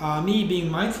 Me being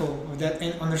mindful of that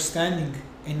and understanding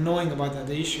and knowing about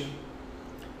the issue,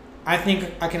 I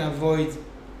think I can avoid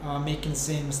making the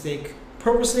same mistake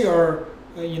purposely or,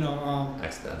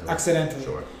 accidentally.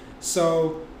 Sure.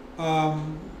 So,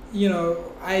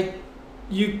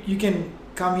 You can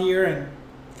come here and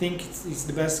think it's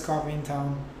the best coffee in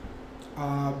town,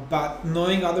 but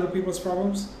knowing other people's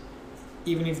problems,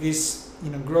 even if this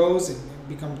grows and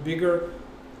becomes bigger,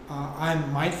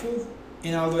 I'm mindful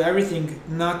and I'll do everything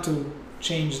not to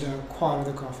change the quality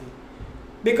of the coffee,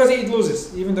 because it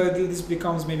loses. Even though this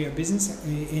becomes maybe a business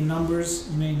in numbers,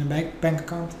 in a bank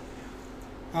account,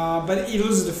 but it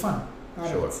loses the fun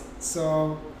out of it.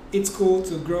 So it's cool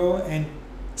to grow and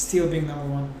still being number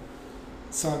one.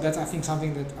 So that's, I think,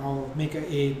 something that I'll make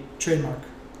a trademark.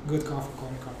 Good coffee,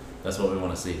 quality coffee. That's what we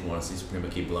want to see. We want to see Suprema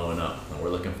keep blowing up. And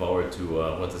we're looking forward to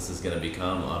what this is going to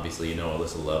become. Obviously,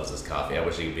 Alyssa loves this coffee. I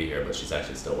wish she could be here, but she's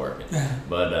actually still working.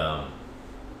 But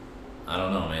I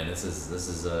don't know, man. This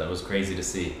is it was crazy to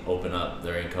see open up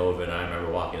during COVID. I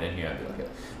remember walking in here, I'd be like,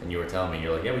 and you were telling me,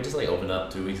 you're like, yeah, we just opened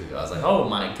up 2 weeks ago. I was like, oh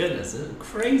my goodness, this is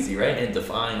crazy, right? And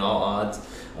defying all odds.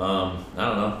 I don't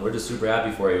know. We're just super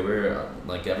happy for you. We're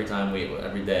like every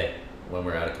day when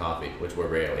we're out of coffee, which we're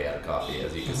rarely out of coffee,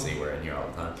 as you can see, we're in here all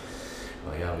the time.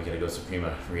 Oh yeah, we gotta go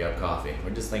Suprema re-up coffee.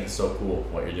 We just think it's so cool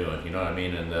what you're doing. You know what I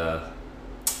mean? And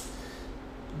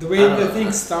the way the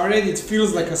thing started, it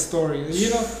feels like a story.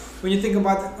 When you think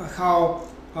about how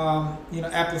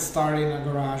Apple started in a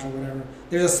garage or whatever,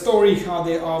 there's a story how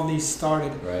all these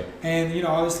started. Right. And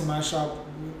obviously my shop,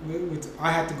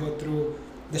 I had to go through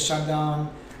the shutdown,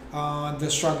 the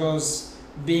struggles,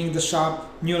 being the shop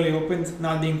newly opened,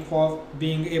 not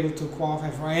being able to qualify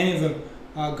for any of the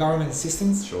government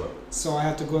assistance. Sure. So I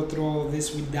had to go through all of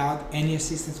this without any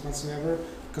assistance whatsoever,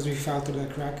 because we fell through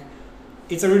that crack.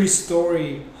 It's a really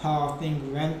story how things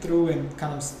went through and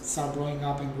kind of start blowing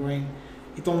up and growing.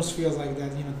 It almost feels like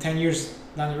that, 10 years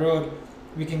down the road,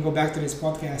 we can go back to this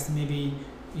podcast and maybe,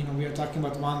 we are talking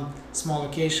about one small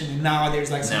location, and now there's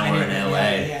so now many. We're in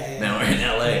LA. Now we're in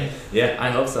LA. Yeah, I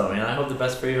hope so, man. I hope the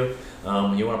best for you.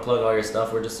 You want to plug all your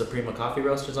stuff? We're just Suprema Coffee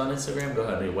Roasters on Instagram. Go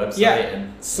ahead to your website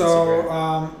and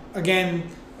so again,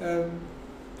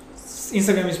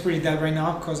 Instagram is pretty dead right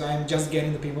now because I'm just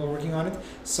getting the people working on it.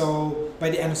 So by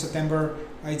the end of September,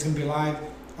 it's gonna be live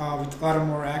with a lot of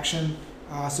more action.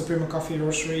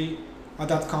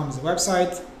 SupremaCoffeeRoastery.com is the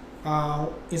website.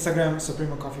 Instagram,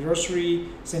 Suprema Coffee Roastery.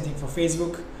 Same thing for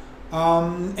Facebook.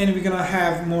 And we're gonna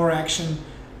have more action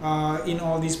in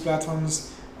all these platforms,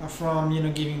 from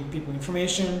giving people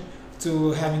information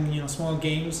to having small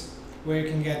games where you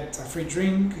can get a free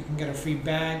drink, you can get a free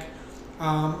bag.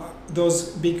 Those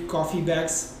big coffee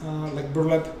bags like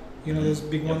burlap, those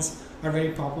big ones are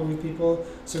very popular with people.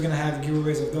 So we're gonna have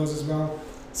giveaways of those as well.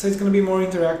 So it's going to be more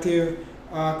interactive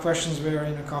questions where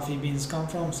coffee beans come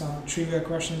from, some trivia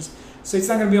questions. So it's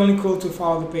not going to be only cool to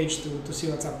follow the page to see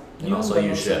what's up. And also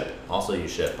you ship. Also you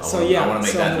ship. I So I want to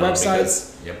make that on the known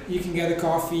websites, because, yep. you can get a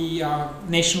coffee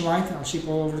nationwide. I'll ship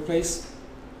all over the place.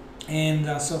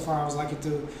 And so far I was lucky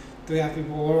to have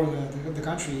people all over the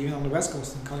country, even on the West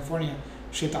Coast in California,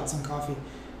 shipped out some coffee.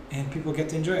 And people get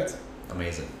to enjoy it.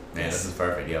 Amazing. Man, Yes. this is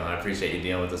perfect. I appreciate you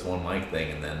dealing with this one mic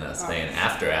thing and then staying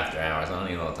after hours. I don't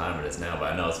even know what time it is now,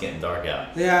 but I know it's getting dark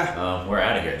out. Yeah. We're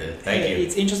out of here, dude. Thank you.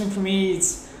 It's interesting for me.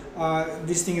 It's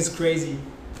this thing is crazy.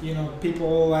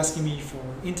 People asking me for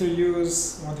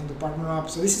interviews, wanting to partner up.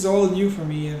 So this is all new for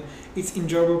me, and it's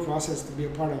enjoyable process to be a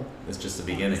part of. It's just the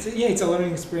beginning. It's a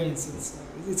learning experience.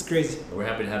 It's crazy. We're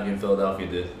happy to have you in Philadelphia,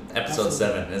 dude. Episode Absolutely.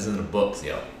 7 is in the books,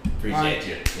 yo. Appreciate All right.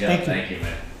 you. Yeah, Thank you.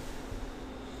 man.